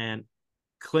 11-6 and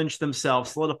clinch themselves,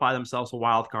 solidify themselves a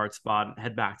wild card spot, and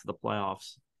head back to the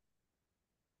playoffs.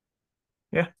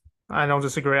 Yeah, I don't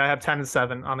disagree. I have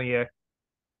 10-7 on the year.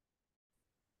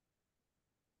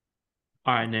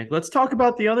 All right, Nick. Let's talk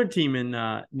about the other team in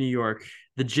New York,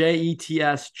 the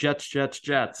Jets,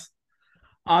 Jets.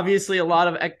 Obviously, a lot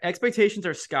of expectations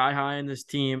are sky high in this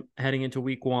team heading into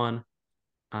Week 1.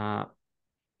 But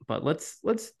let's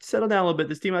settle down a little bit.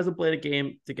 This team hasn't played a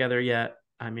game together yet.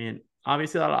 I mean,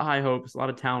 obviously, a lot of high hopes, a lot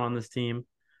of talent on this team,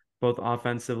 both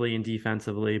offensively and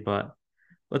defensively. But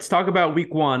let's talk about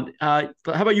Week 1. How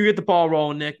about you get the ball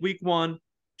rolling, Nick? Week 1,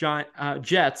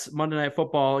 Jets, Monday Night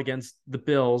Football against the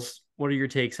Bills. What are your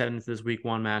takes heading into this Week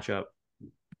 1 matchup?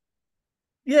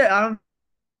 Yeah,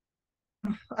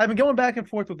 I've been going back and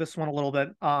forth with this one a little bit.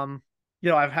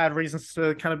 I've had reasons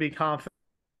to kind of be confident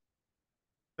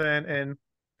in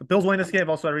the Bills winning this game. I've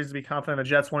also had reasons to be confident in the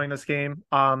Jets winning this game.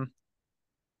 One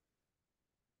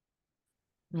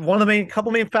of the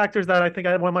couple main factors that I think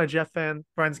one of my Jet fan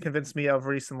friends convinced me of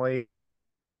recently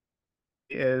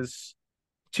is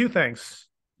two things.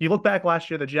 You look back last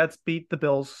year, the Jets beat the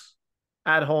Bills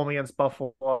at home against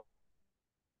Buffalo.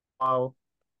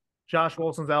 Josh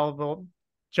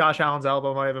Allen's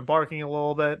elbow might have been barking a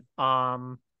little bit.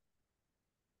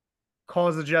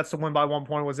 Caused the Jets to win by 1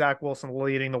 point with Zach Wilson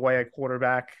leading the way at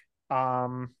quarterback. I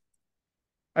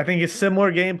think a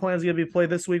similar game plan is going to be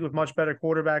played this week with much better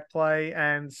quarterback play.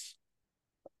 And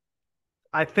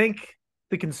I think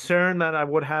the concern that I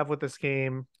would have with this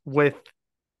game with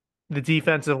the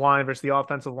defensive line versus the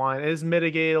offensive line is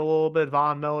mitigated a little bit.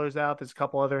 Von Miller's out. There's a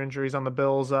couple other injuries on the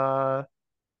Bills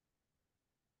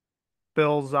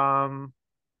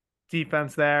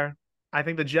defense there. I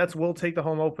think the Jets will take the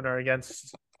home opener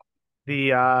against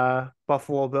the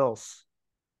Buffalo Bills.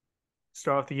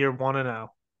 Start off the year 1-0.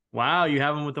 Wow, you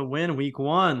have them with a win Week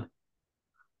 1.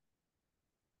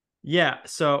 Yeah,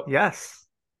 so yes.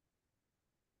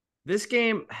 This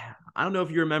game, I don't know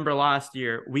if you remember last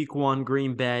year, Week 1,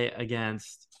 Green Bay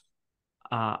against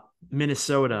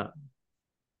Minnesota.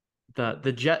 Not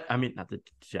the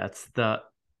Jets.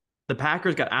 The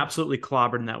Packers got absolutely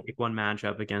clobbered in that Week 1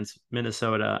 matchup against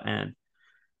Minnesota, and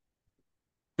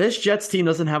this Jets team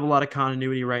doesn't have a lot of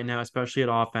continuity right now, especially at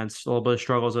offense. A little bit of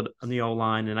struggles on the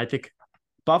O-line, and I think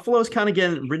Buffalo's kind of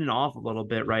getting written off a little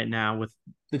bit right now with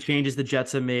the changes the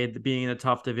Jets have made, being in a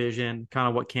tough division, kind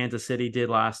of what Kansas City did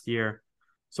last year.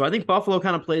 So I think Buffalo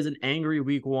kind of plays an angry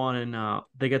Week 1, and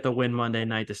they get the win Monday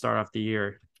night to start off the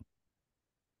year.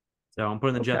 So I'm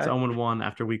putting the Jets 0-1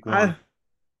 after Week 1.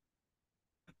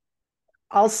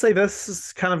 I'll say this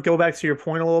is kind of go back to your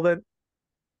point a little bit.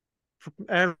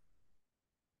 Aaron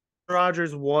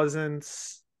Rodgers wasn't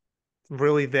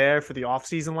really there for the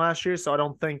offseason last year, so I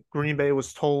don't think Green Bay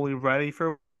was totally ready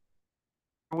for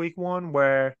week one,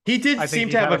 where He did I think seem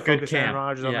you to have got a to good focus Aaron camp.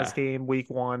 Rodgers on this Yeah. game week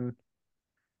one.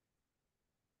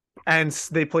 And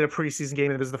they played a preseason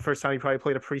game, and this is the first time he probably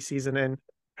played a preseason in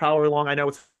however long. I know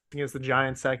it's against the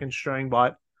Giants second string,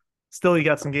 but still you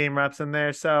got some game reps in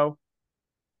there. So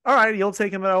all right, you'll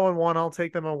take him at 0-1. I'll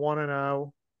take them at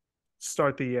 1-0.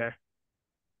 Start the year.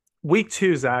 Week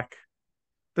two, Zach.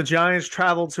 The Giants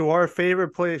traveled to our favorite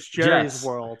place, Jerry's Jets.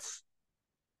 World.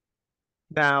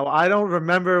 Now, I don't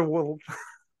remember.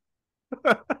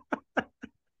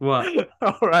 What?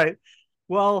 All right.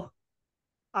 Well,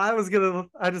 I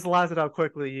just laughed at how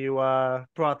quickly you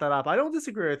brought that up. I don't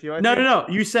disagree with you. I No, no, think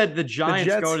no. You said the the Giants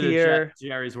Jets go to the here.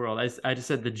 Jerry's World. I just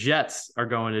said the Jets are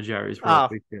going to Jerry's World Oh,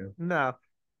 week two. no.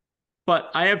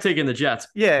 But I am taking the Jets.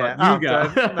 Yeah. But you Oh,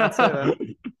 did go. I not say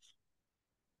that?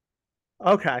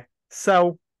 Okay.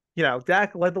 So,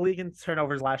 Dak led the league in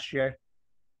turnovers last year.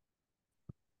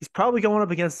 He's probably going up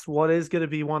against what is going to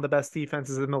be one of the best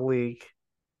defenses in the league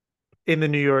in the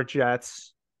New York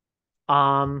Jets.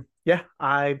 Yeah,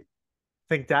 I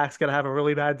think Dak's going to have a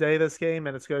really bad day this game,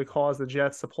 and it's going to cause the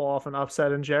Jets to pull off an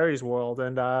upset in Jerry's World.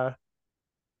 And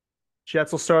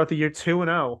Jets will start the year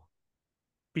 2-0,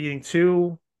 beating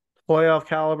two playoff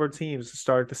caliber teams to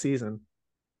start the season.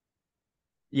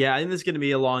 Yeah, I think this is going to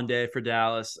be a long day for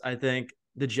Dallas. I think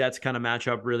the Jets kind of match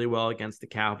up really well against the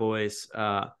Cowboys.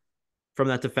 From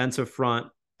that defensive front,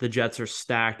 the Jets are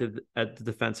stacked at the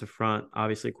defensive front.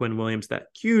 Obviously, Quinn Williams, that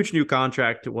huge new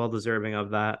contract, well deserving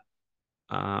of that.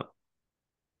 But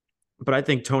I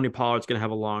think Tony Pollard's going to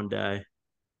have a long day.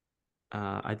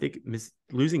 I think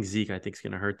losing Zeke, I think, is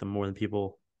going to hurt them more than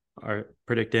people are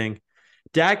predicting.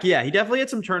 Dak, yeah, he definitely had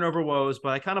some turnover woes, but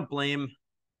I kind of blame.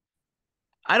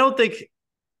 I don't think.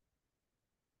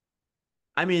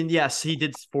 I mean, yes, he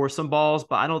did force some balls,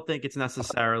 but I don't think it's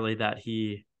necessarily that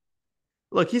he.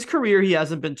 Look, his career, he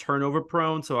hasn't been turnover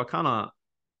prone, so I kind of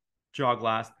jot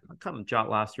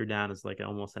last year down as like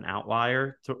almost an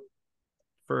outlier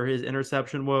for his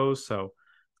interception woes. So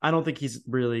I don't think he's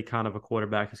really kind of a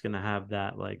quarterback who's going to have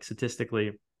that like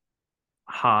statistically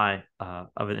high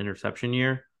of an interception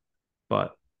year.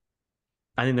 But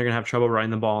I think they're going to have trouble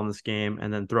running the ball in this game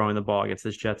and then throwing the ball against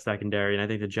this Jets secondary. And I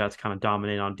think the Jets kind of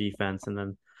dominate on defense and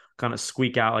then kind of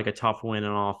squeak out like a tough win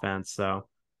on offense. So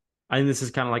I think this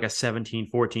is kind of like a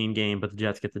 17-14 game, but the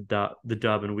Jets get the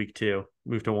dub in week two,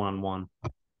 move to 1-1.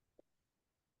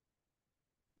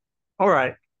 All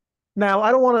right. Now,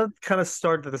 I don't want to kind of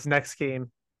start that this next game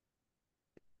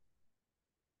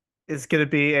is going to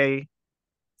be a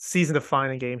season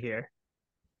defining game here.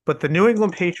 But the New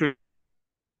England Patriots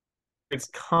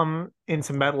come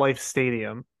into MetLife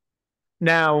Stadium.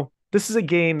 Now, this is a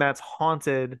game that's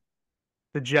haunted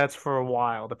the Jets for a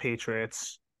while, the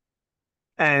Patriots.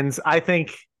 And I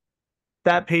think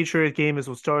that Patriot game is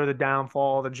what started the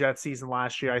downfall of the Jets season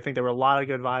last year. I think there were a lot of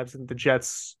good vibes in the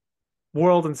Jets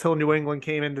world until New England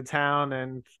came into town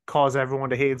and caused everyone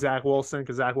to hate Zach Wilson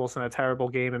because Zach Wilson had a terrible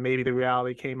game and maybe the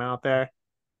reality came out there.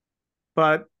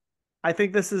 But I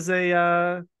think this is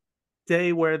a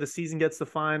day where the season gets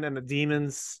defined and the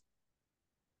Demons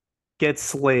get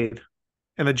slayed.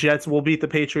 And the Jets will beat the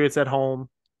Patriots at home.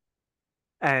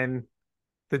 And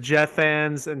the Jet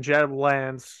fans and Jet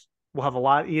lands will have a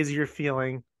lot easier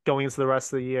feeling going into the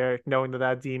rest of the year, knowing that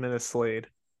that demon is slayed.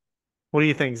 What do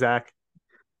you think, Zach?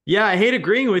 Yeah, I hate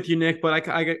agreeing with you, Nick, but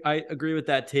I agree with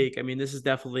that take. I mean, this is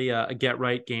definitely a get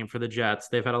right game for the Jets.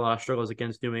 They've had a lot of struggles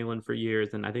against New England for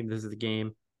years, and I think this is the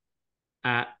game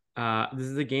this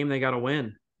is a game they got to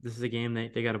win. This is a game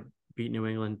they got to beat New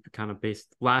England. Kind of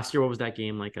based last year. What was that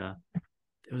game like?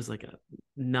 It was like a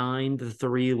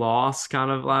 9-3 loss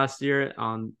kind of last year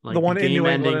on The like the one in game New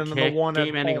England ending and then the kick, one at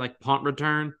game ending like punt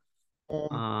return.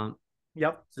 home. Um,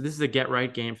 Yep. so this is a get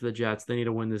right game for the Jets. They need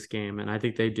to win this game, and I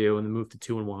think they do, and they move to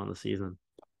 2-1 on the season.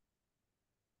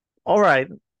 All right.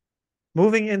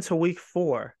 Moving into week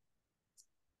 4.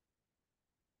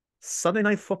 Sunday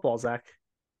night football, Zach.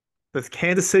 The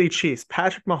Kansas City Chiefs.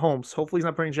 Patrick Mahomes. Hopefully he's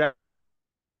not bringing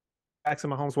Jackson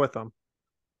Mahomes with him.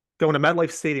 Going to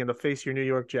MetLife Stadium to face your New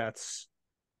York Jets.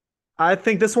 I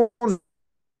think this one's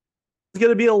going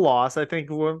to be a loss. I think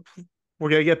we're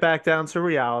going to get back down to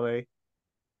reality.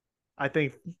 I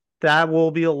think that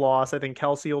will be a loss. I think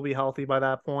Kelsey will be healthy by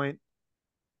that point.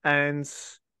 And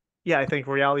yeah, I think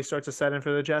reality starts to set in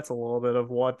for the Jets a little bit of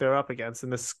what they're up against in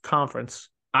this conference.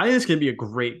 I think it's going to be a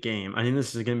great game. I think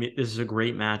this is a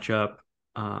great matchup.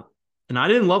 And I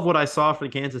didn't love what I saw for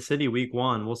Kansas City week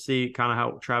one. We'll see kind of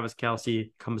how Travis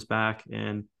Kelce comes back,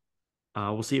 and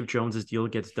we'll see if Jones's deal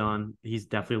gets done. He's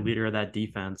definitely a leader of that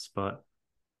defense, but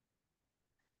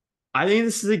I think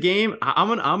this is a game.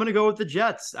 I'm gonna go with the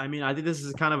Jets. I mean, I think this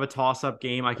is kind of a toss up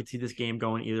game. I could see this game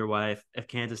going either way. If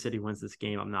Kansas City wins this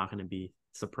game, I'm not going to be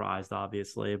surprised,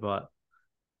 obviously, but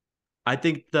I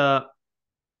think the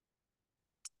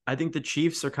I think the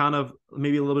Chiefs are kind of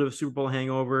maybe a little bit of a Super Bowl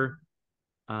hangover.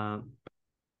 Um,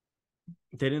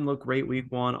 they didn't look great week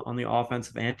one on the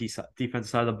offensive and defensive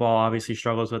side of the ball. Obviously,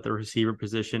 struggles with the receiver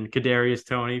position. Kadarius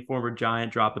Toney, former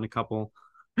Giant, dropping a couple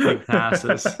big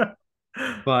passes.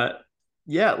 But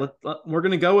yeah, we're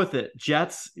gonna go with it.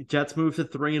 Jets move to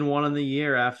 3-1 in the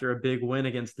year after a big win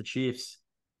against the Chiefs.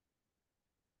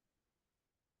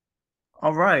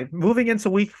 All right, moving into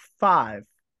week 5,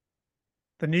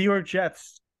 the New York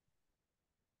Jets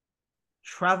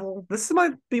travel. This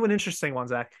might be an interesting one,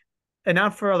 Zach, and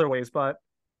not for other ways, but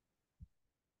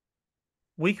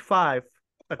week 5,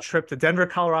 a trip to Denver,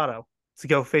 Colorado, to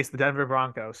go face the Denver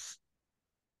Broncos.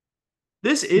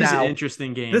 This is an Now,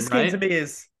 interesting game, this game right?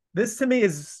 to me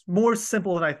is more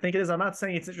simple than I think it is. I'm not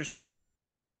saying it's interesting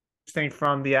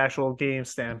from the actual game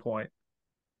standpoint.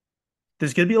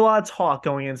 There's going to be a lot of talk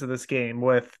going into this game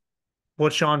with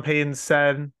what Sean Payton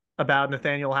said about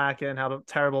Nathaniel Hackett and how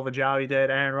terrible of a job he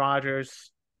did. Aaron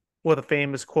Rodgers with a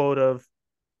famous quote of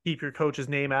 "Keep your coach's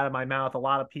name out of my mouth." A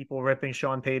lot of people ripping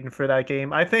Sean Payton for that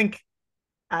game. I think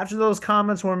after those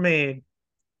comments were made,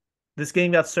 this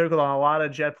game got circled on a lot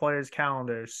of Jet players'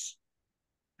 calendars.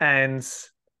 And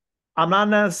I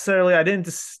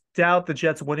didn't doubt the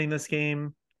Jets winning this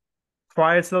game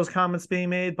prior to those comments being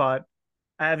made, but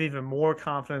I have even more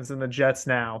confidence in the Jets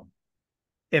now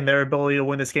in their ability to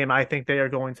win this game. I think they are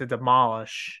going to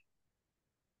demolish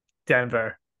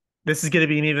Denver. This is going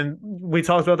to be we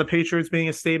talked about the Patriots being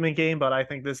a statement game, but I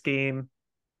think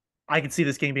I can see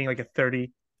this game being like a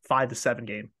 35-7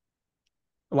 game.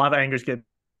 A lot of anger is going to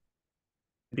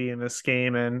be in this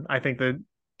game, and I think the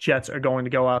Jets are going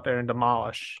to go out there and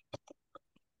demolish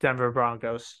Denver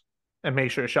Broncos and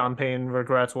make sure Sean Payton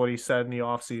regrets what he said in the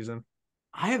offseason.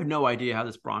 I have no idea how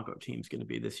this Bronco team's going to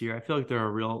be this year. I feel like they're a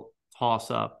real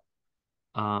toss up.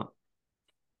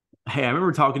 Hey, I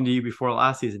remember talking to you before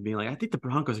last season, being like, I think the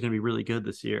Broncos are going to be really good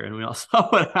this year, and we all saw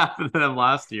what happened to them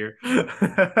last year.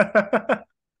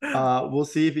 We'll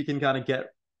see if he can kind of get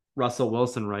Russell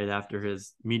Wilson right after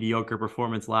his mediocre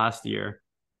performance last year.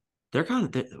 They're kind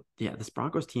of this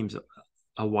Broncos team's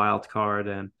a wild card,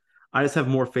 and I just have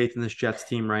more faith in this Jets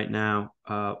team right now.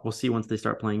 We'll see once they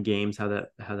start playing games how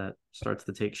that starts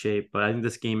to take shape. But I think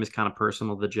this game is kind of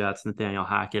personal to the Jets, Nathaniel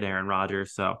Hackett, Aaron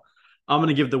Rodgers. So I'm going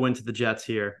to give the win to the Jets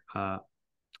here,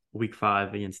 week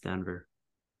 5 against Denver.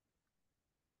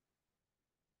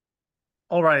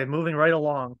 All right, moving right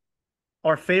along.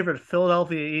 Our favorite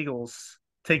Philadelphia Eagles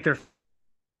take their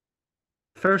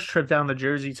first trip down the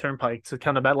Jersey Turnpike to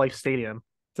kind of MetLife Stadium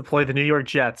to play the New York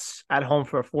Jets at home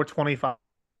for a 425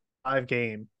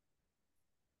 game.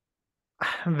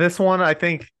 This one, I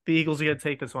think the Eagles are going to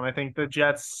take this one. I think the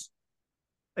Jets,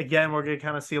 again, we're going to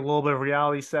kind of see a little bit of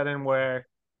reality set in where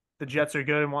the Jets are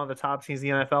good and one of the top teams in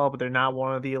the NFL, but they're not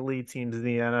one of the elite teams in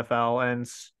the NFL. And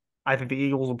I think the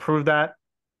Eagles will prove that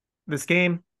this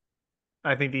game.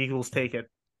 I think the Eagles take it.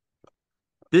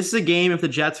 This is a game, if the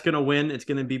Jets are going to win, it's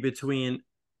going to be between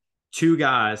two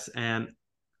guys. And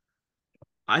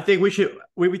I think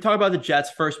we talk about the Jets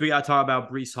first. We got to talk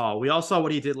about Breece Hall. We all saw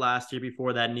what he did last year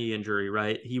before that knee injury,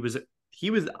 right? He was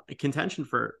contention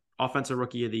for offensive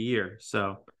rookie of the year.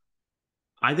 So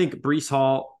I think Breece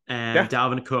Hall and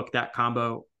Dalvin Cook, that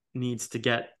combo needs to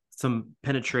get some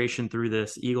penetration through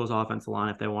this Eagles offensive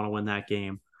line if they want to win that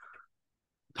game.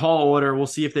 Tall order. We'll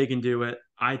see if they can do it.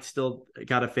 I still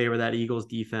got to favor that Eagles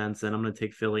defense, and I'm going to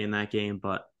take Philly in that game.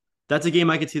 But that's a game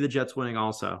I could see the Jets winning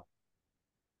also.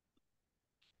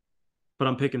 But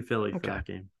I'm picking Philly for that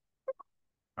game.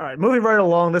 All right, moving right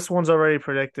along. This one's already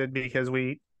predicted because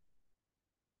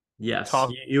Yes,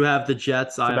 you have the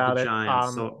Jets. I have the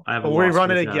Giants. So I have. But we run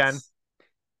it again.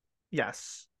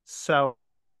 Yes. So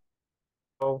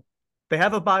they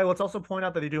have a bye. Let's also point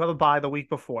out that they do have a bye the week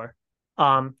before.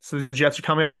 So the Jets are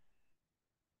coming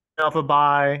off a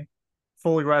bye,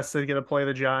 fully rested, going to play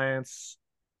the Giants.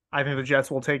 I think the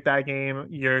Jets will take that game.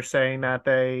 You're saying that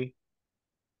they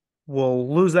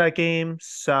will lose that game.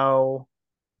 So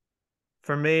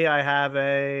for me, I have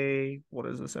what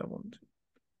is this at 1, 2?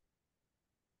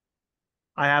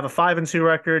 I have a 5-2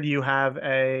 record. You have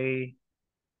a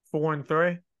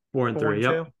 4-3. 4-3.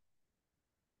 Yep.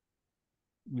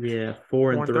 Yeah,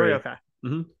 4-3. Okay.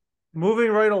 Mm-hmm.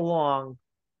 Moving right along.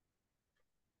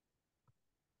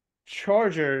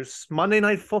 Chargers, Monday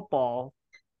Night Football,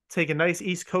 take a nice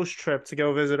East Coast trip to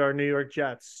go visit our New York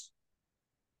Jets.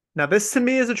 Now, this to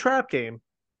me is a trap game.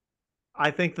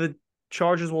 I think the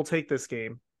Chargers will take this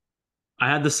game. I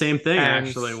had the same thing And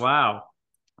actually. Wow.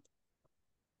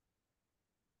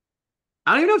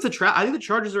 I don't even know if the trap. I think the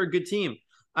Chargers are a good team.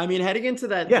 I mean, heading into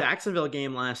that yeah, Jacksonville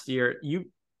game last year,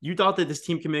 you thought that this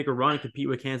team can make a run and compete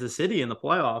with Kansas City in the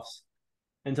playoffs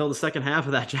until the second half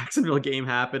of that Jacksonville game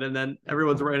happened, and then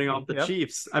everyone's writing off the yep,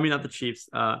 Chiefs. I mean, not the Chiefs,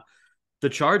 the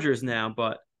Chargers now.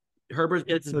 But Herbert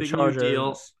gets his the big new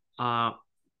deal. Chargers.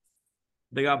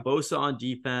 They got Bosa on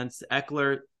defense.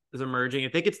 Eckler is emerging.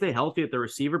 If they could stay healthy at the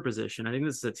receiver position, I think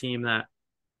this is a team that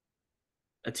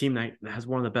has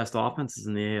one of the best offenses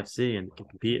in the AFC and can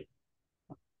compete.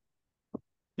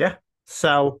 Yeah.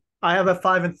 So I have at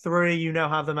 5-3. You now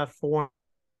have them at 4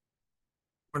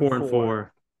 and 4 and 4.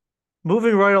 4.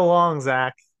 Moving right along,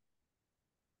 Zach.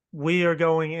 We are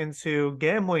going into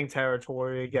gambling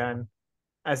territory again,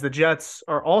 as the Jets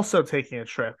are also taking a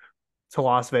trip to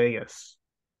Las Vegas.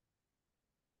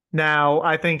 Now,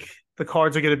 I think the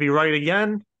cards are going to be right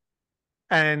again,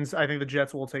 and I think the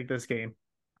Jets will take this game.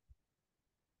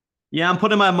 Yeah, I'm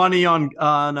putting my money on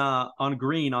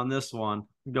Green on this one.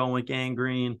 I'm going with Gang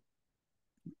Green.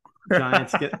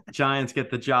 Giants get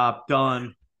the job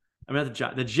done. I mean,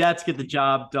 the Jets get the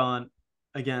job done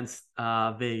against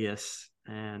Vegas,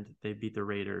 and they beat the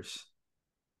Raiders.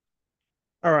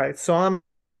 All right, so I'm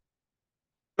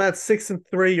at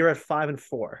 6-3. You're at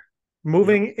 5-4.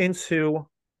 Moving Yep. into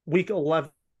week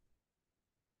 11,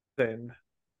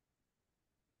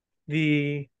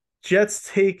 the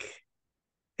Jets take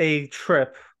a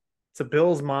trip to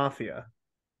Bills Mafia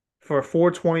for a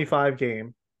 425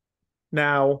 game.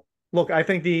 Now, look, I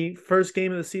think the first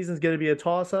game of the season is going to be a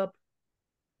toss up.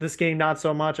 This game, not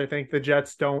so much. I think the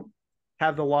Jets don't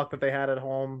have the luck that they had at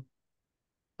home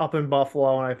up in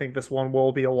Buffalo, and I think this one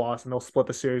will be a loss, and they'll split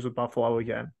the series with Buffalo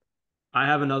again. I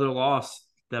have another loss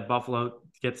that Buffalo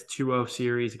gets 2-0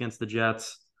 series against the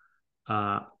Jets.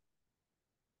 Yeah,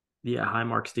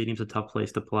 Highmark Stadium's a tough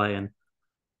place to play, and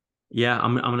yeah,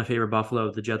 I'm gonna favor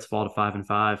Buffalo. The Jets fall to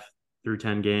 5-5 through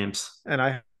 10 games. And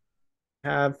I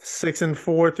have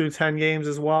 6-4 through 10 games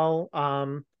as well.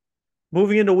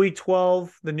 Moving into week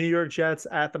 12, the New York Jets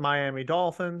at the Miami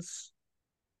Dolphins.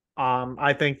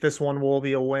 I think this one will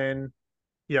be a win.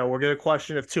 We're going to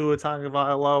question if Tua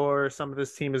Tagovailoa or some of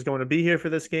this team is going to be here for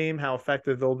this game, how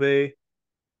effective they'll be.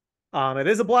 It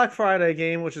is a Black Friday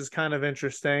game, which is kind of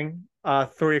interesting.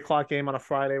 3 o'clock game on a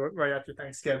Friday right after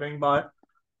Thanksgiving. But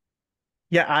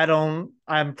yeah,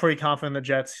 I'm pretty confident the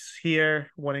Jets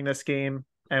here winning this game,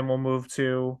 and we'll move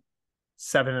to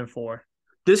 7-4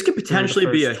 This could through the potentially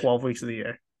be first 12 weeks of the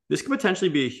year. this could potentially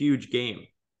be a huge game.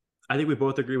 I think we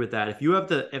both agree with that. If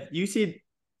the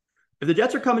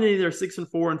Jets are coming in either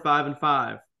 6-4 and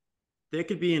 5-5, they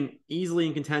could be easily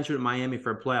in contention with Miami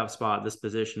for a playoff spot at this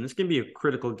position. This can be a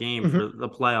critical game for the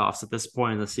playoffs at this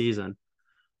point in the season.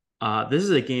 This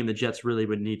is a game the Jets really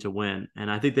would need to win, and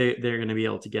I think they're going to be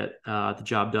able to get the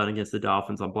job done against the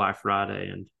Dolphins on Black Friday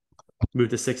and move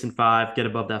to 6-5, get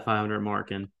above that 500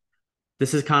 mark. And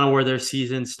this is kind of where their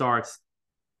season starts.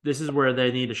 This is where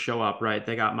they need to show up, right?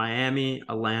 They got Miami,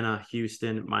 Atlanta,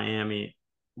 Houston, Miami,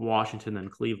 Washington, and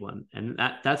Cleveland, and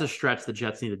that's a stretch the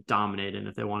Jets need to dominate in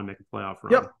if they want to make a playoff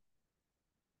run. Yep.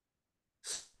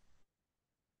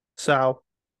 So,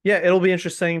 yeah, it'll be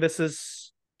interesting. This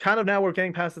is kind of now we're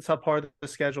getting past the tough part of the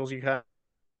schedules you kind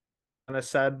of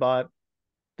said, but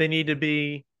they need to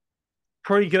be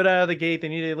pretty good out of the gate. They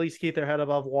need to at least keep their head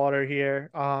above water here.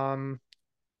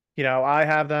 I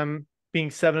have them being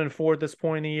 7-4 at this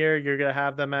point in the year. You're gonna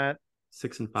have them at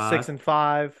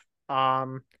 6-5.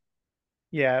 6-5.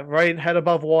 Yeah, right, head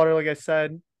above water, like I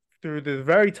said, through the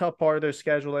very tough part of their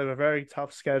schedule. They have a very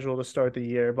tough schedule to start the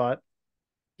year, but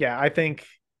yeah, I think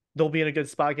they'll be in a good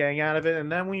spot getting out of it.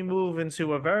 And then we move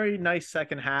into a very nice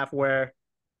second half where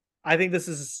I think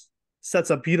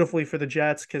sets up beautifully for the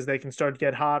Jets because they can start to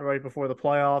get hot right before the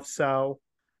playoffs. So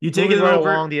You take moving it right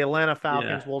over. along, the Atlanta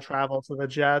Falcons will travel to the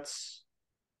Jets.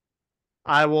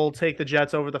 I will take the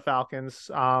Jets over the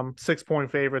Falcons.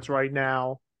 6-point favorites right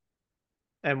now.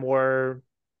 And we're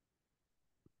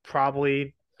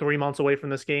probably 3 months away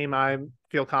from this game. I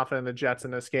feel confident in the Jets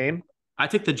in this game. I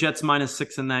take the Jets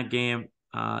 -6 in that game.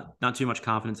 Not too much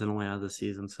confidence in Atlanta this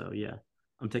season. So yeah,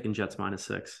 I'm taking Jets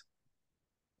 -6.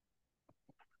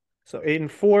 So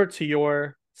 8-4 to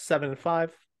your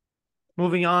 7-5.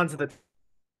 Moving on to the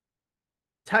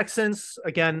Texans.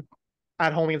 Again,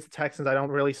 at home against the Texans, I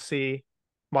don't really see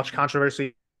much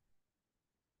controversy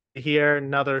here.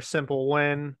 Another simple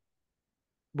win,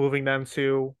 moving them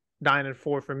to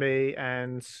 9-4 for me,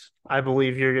 and I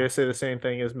believe you're going to say the same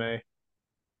thing as me.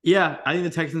 Yeah, I think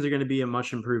the Texans are going to be a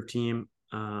much improved team.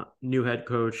 New head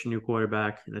coach, new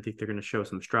quarterback, and I think they're going to show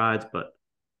some strides. But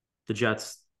the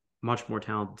Jets, much more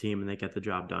talented team, and they get the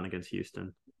job done against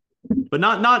Houston. But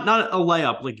not a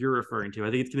layup like you're referring to. I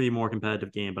think it's going to be a more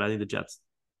competitive game, but I think the Jets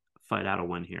fight out a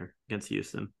win here against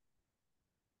Houston.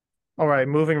 All right,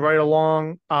 moving right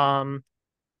along.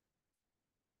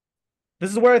 This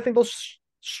is where I think they'll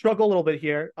struggle a little bit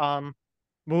here.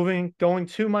 Going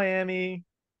to Miami.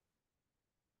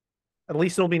 At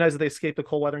least it'll be nice if they escape the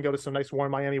cold weather and go to some nice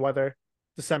warm Miami weather.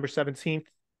 December 17th.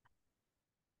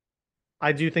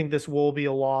 I do think this will be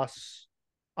a loss.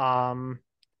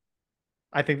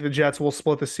 I think the Jets will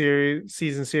split the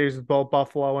season series with both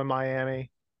Buffalo and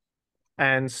Miami.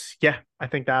 And yeah, I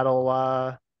think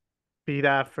that'll be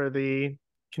that for the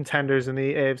contenders in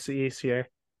the AFC East here.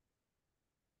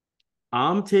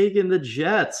 I'm taking the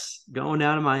Jets going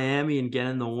down to Miami and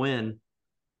getting the win.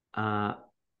 I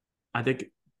think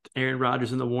Aaron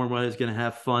Rodgers in the warm weather is going to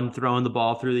have fun throwing the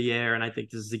ball through the air, and I think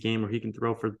this is a game where he can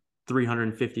throw for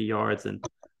 350 yards, and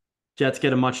Jets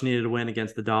get a much needed win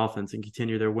against the Dolphins and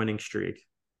continue their winning streak.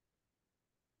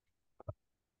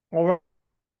 All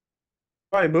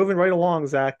right, moving right along,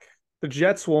 Zach.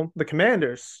 The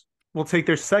Commanders will take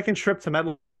their second trip to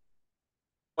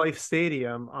MetLife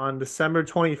Stadium on December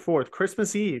 24th,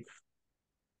 Christmas Eve,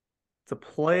 to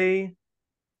play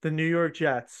the New York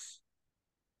Jets.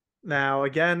 Now,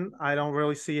 again, I don't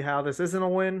really see how this isn't a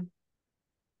win.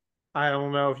 I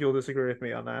don't know if you'll disagree with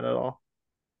me on that at all.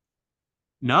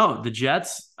 No, the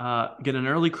Jets get an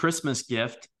early Christmas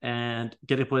gift and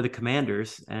get to play the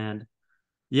Commanders. And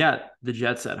yeah, the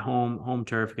Jets at home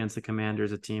turf against the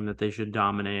Commanders, a team that they should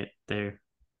dominate. They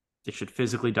should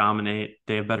physically dominate.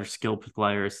 They have better skilled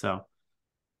players. So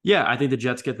yeah, I think the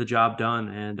Jets get the job done,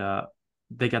 and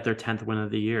they got their 10th win of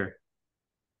the year.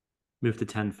 Move to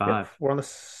 10-5. Yep, we're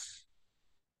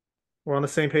on the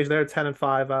same page there,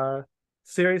 10-5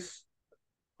 series.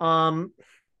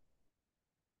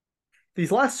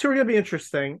 These last two are going to be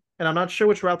interesting, and I'm not sure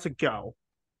which route to go.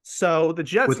 So the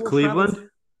Jets with Cleveland,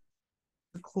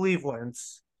 to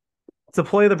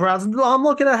play the Browns. I'm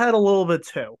looking ahead a little bit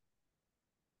too.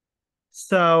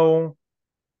 So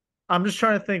I'm just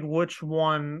trying to think which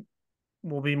one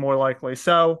will be more likely.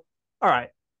 So, all right,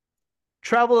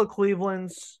 travel to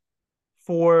Cleveland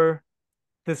for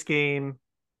this game.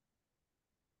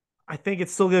 I think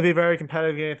it's still going to be a very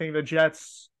competitive game. I think the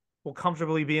Jets will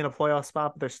comfortably be in a playoff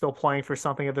spot, but they're still playing for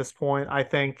something at this point. I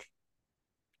think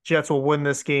Jets will win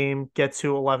this game, get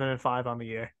to 11-5 on the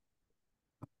year.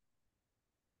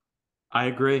 I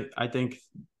agree. I think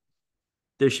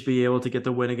they should be able to get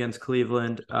the win against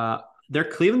Cleveland.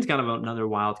 Cleveland's kind of another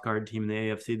wild card team in the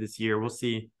AFC this year. We'll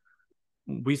see.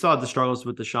 We saw the struggles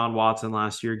with Deshaun Watson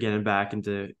last year, getting back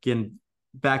into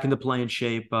playing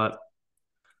shape, but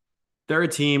they're a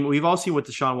team. We've all seen what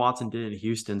Deshaun Watson did in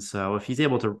Houston. So if he's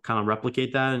able to kind of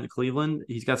replicate that in Cleveland,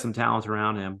 he's got some talent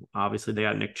around him. Obviously, they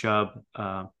got Nick Chubb.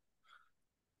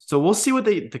 So we'll see what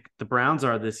the Browns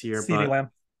are this year. CeeDee Lamb.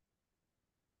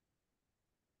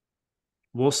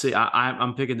 We'll see.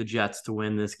 I'm picking the Jets to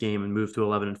win this game and move to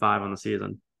 11-5 on the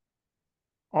season.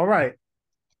 All right.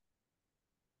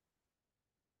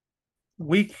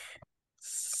 Week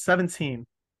 17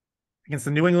 against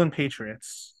the New England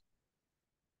Patriots.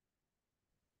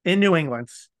 In New England.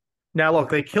 Now, look,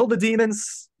 they killed the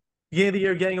Demons beginning of the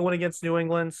year, getting a win against New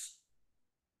England.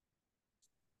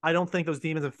 I don't think those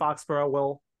Demons in Foxborough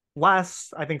will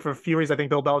last. I think for a few reasons, I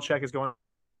think Bill Belichick is going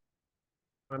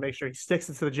to make sure he sticks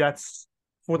it to the Jets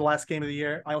for the last game of the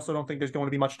year. I also don't think there's going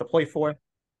to be much to play for.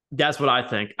 That's what I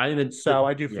think. I do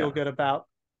feel good about.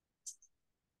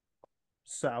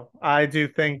 So I do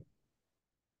think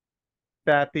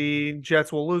that the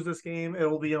Jets will lose this game. It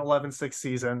will be an 11-6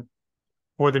 season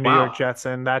for the New York Jets,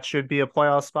 and that should be a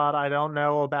playoff spot. I don't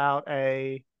know about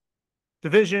a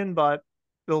division, but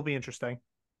it'll be interesting.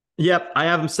 Yep, I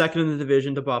have them second in the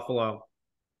division to Buffalo,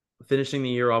 finishing the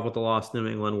year off with a loss to New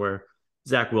England, where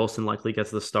Zach Wilson likely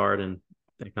gets the start, and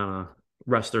they kind of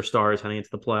rest their stars heading into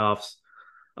the playoffs.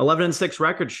 11-6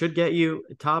 record should get you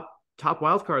a top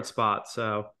wild card spot,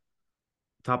 so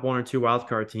top one or two wild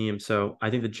card team. So I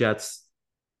think the Jets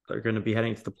are going to be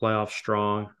heading to the playoffs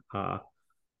strong.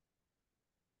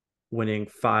 Winning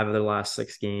 5 of their last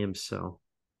 6 games. So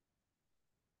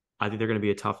I think they're going to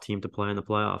be a tough team to play in the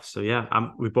playoffs. So yeah,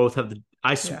 we both have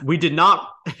we did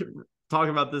not talk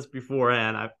about this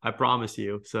beforehand. I promise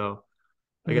you. So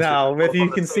I guess if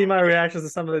you can see my reactions to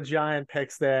some of the Giant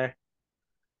picks there.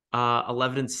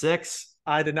 11-6.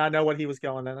 I did not know what he was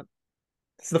going in.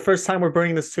 It's the first time we're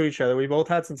bringing this to each other. We both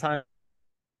had some time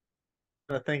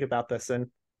to think about this. And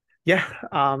yeah,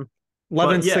 But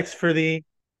yeah, 11-6 for the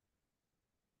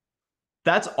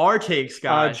that's our takes,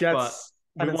 guys. But Jets,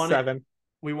 we 10 and want to 7.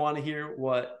 we want to hear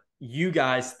what you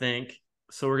guys think.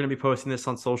 So we're going to be posting this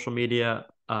on social media.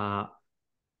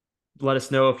 Let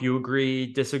us know if you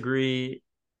agree, disagree.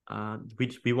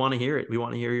 We want to hear it. We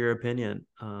want to hear your opinion.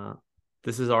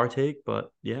 This is our take,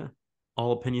 but yeah,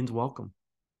 all opinions welcome.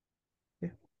 Yeah,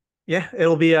 yeah,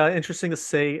 it'll be interesting to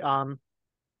see. Kind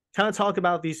of talk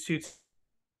about these two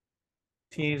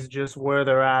teams, just where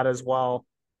they're at as well.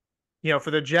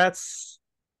 For the Jets,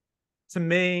 to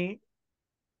me,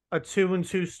 a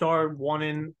 2-2 start,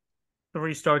 1-3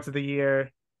 starts of the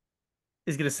year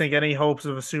is going to sink any hopes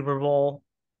of a Super Bowl.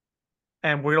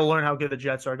 And we're going to learn how good the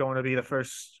Jets are going to be the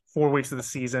first 4 weeks of the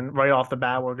season. Right off the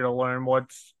bat, we're going to learn what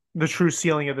the true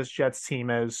ceiling of this Jets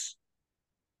team is.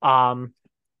 Um,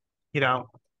 you know,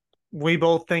 we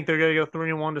both think they're going to go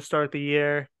 3-1 to start the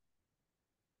year.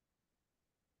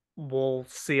 We'll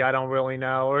see. I don't really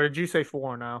know. Or did you say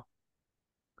 4 now?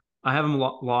 I have them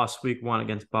lost week 1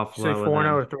 against Did you say Buffalo, and 4-0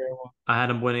 then or 3-1? I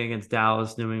had them winning against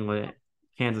Dallas, New England,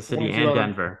 Kansas What City, did you and have them?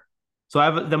 Denver. So I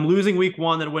have them losing week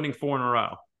 1, then winning 4 in a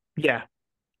row. Yeah.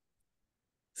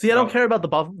 See, I don't So care about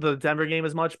the Denver game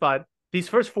as much, but these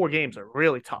first 4 games are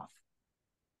really tough.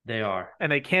 they are.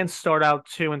 And they can't start out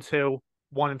 2-2,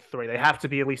 1-3. They have to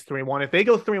be at least 3-1. If they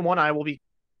go 3-1, I will be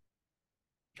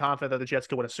confident that the Jets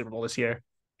could win a Super Bowl this year.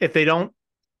 If they don't,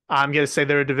 I'm going to say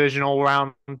they're a divisional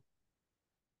round,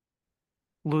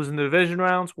 losing the division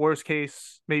rounds. Worst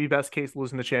case, maybe best case,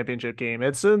 losing the championship game.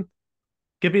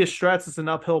 Could be a stretch. It's an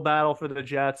uphill battle for the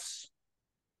Jets.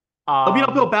 It'll be an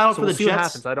uphill battle So for we'll the see what Jets.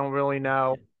 happens. I don't really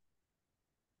know.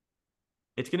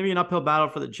 It's going to be an uphill battle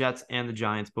for the Jets and the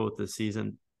Giants both this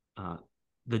season.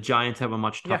 The Giants have a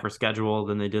much Yeah, tougher schedule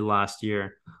than they did last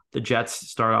year. The Jets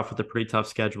start off with a pretty tough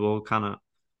schedule. Kind of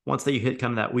once they hit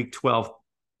kind of that week 12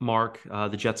 mark,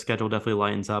 the Jets schedule definitely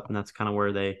lightens up, and that's kind of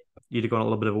where they need to go on a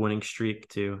little bit of a winning streak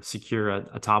to secure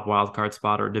a top wild card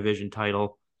spot or a division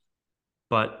title.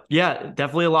 But yeah,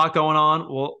 definitely a lot going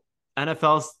on.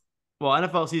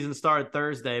 NFL season started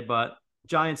Thursday, but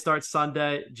Giants start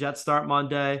Sunday, Jets start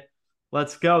Monday.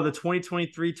 Let's go. The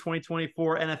 2023-2024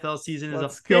 NFL season is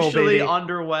let's go, officially baby.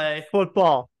 underway.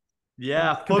 Football.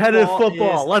 Yeah, Competitive football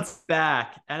football. is Let's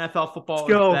back. NFL football is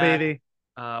go, back. baby.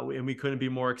 And we couldn't be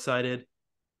more excited.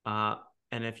 And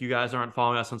if you guys aren't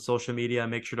following us on social media,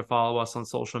 make sure to follow us on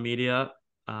social media.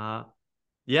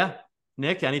 Yeah.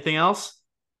 Nick, anything else?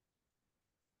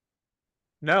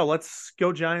 No, let's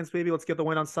go Giants, baby. Let's get the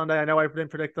win on Sunday. I know I didn't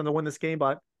predict them to win this game,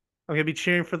 but I'm gonna be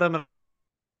cheering for them.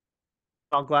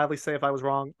 I'll gladly say if I was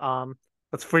wrong.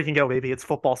 Let's freaking go, baby. It's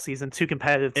football season. 2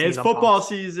 competitive teams. It's football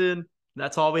season.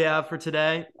 That's all we have for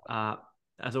today.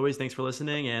 As always, thanks for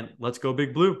listening, and let's go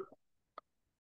Big Blue.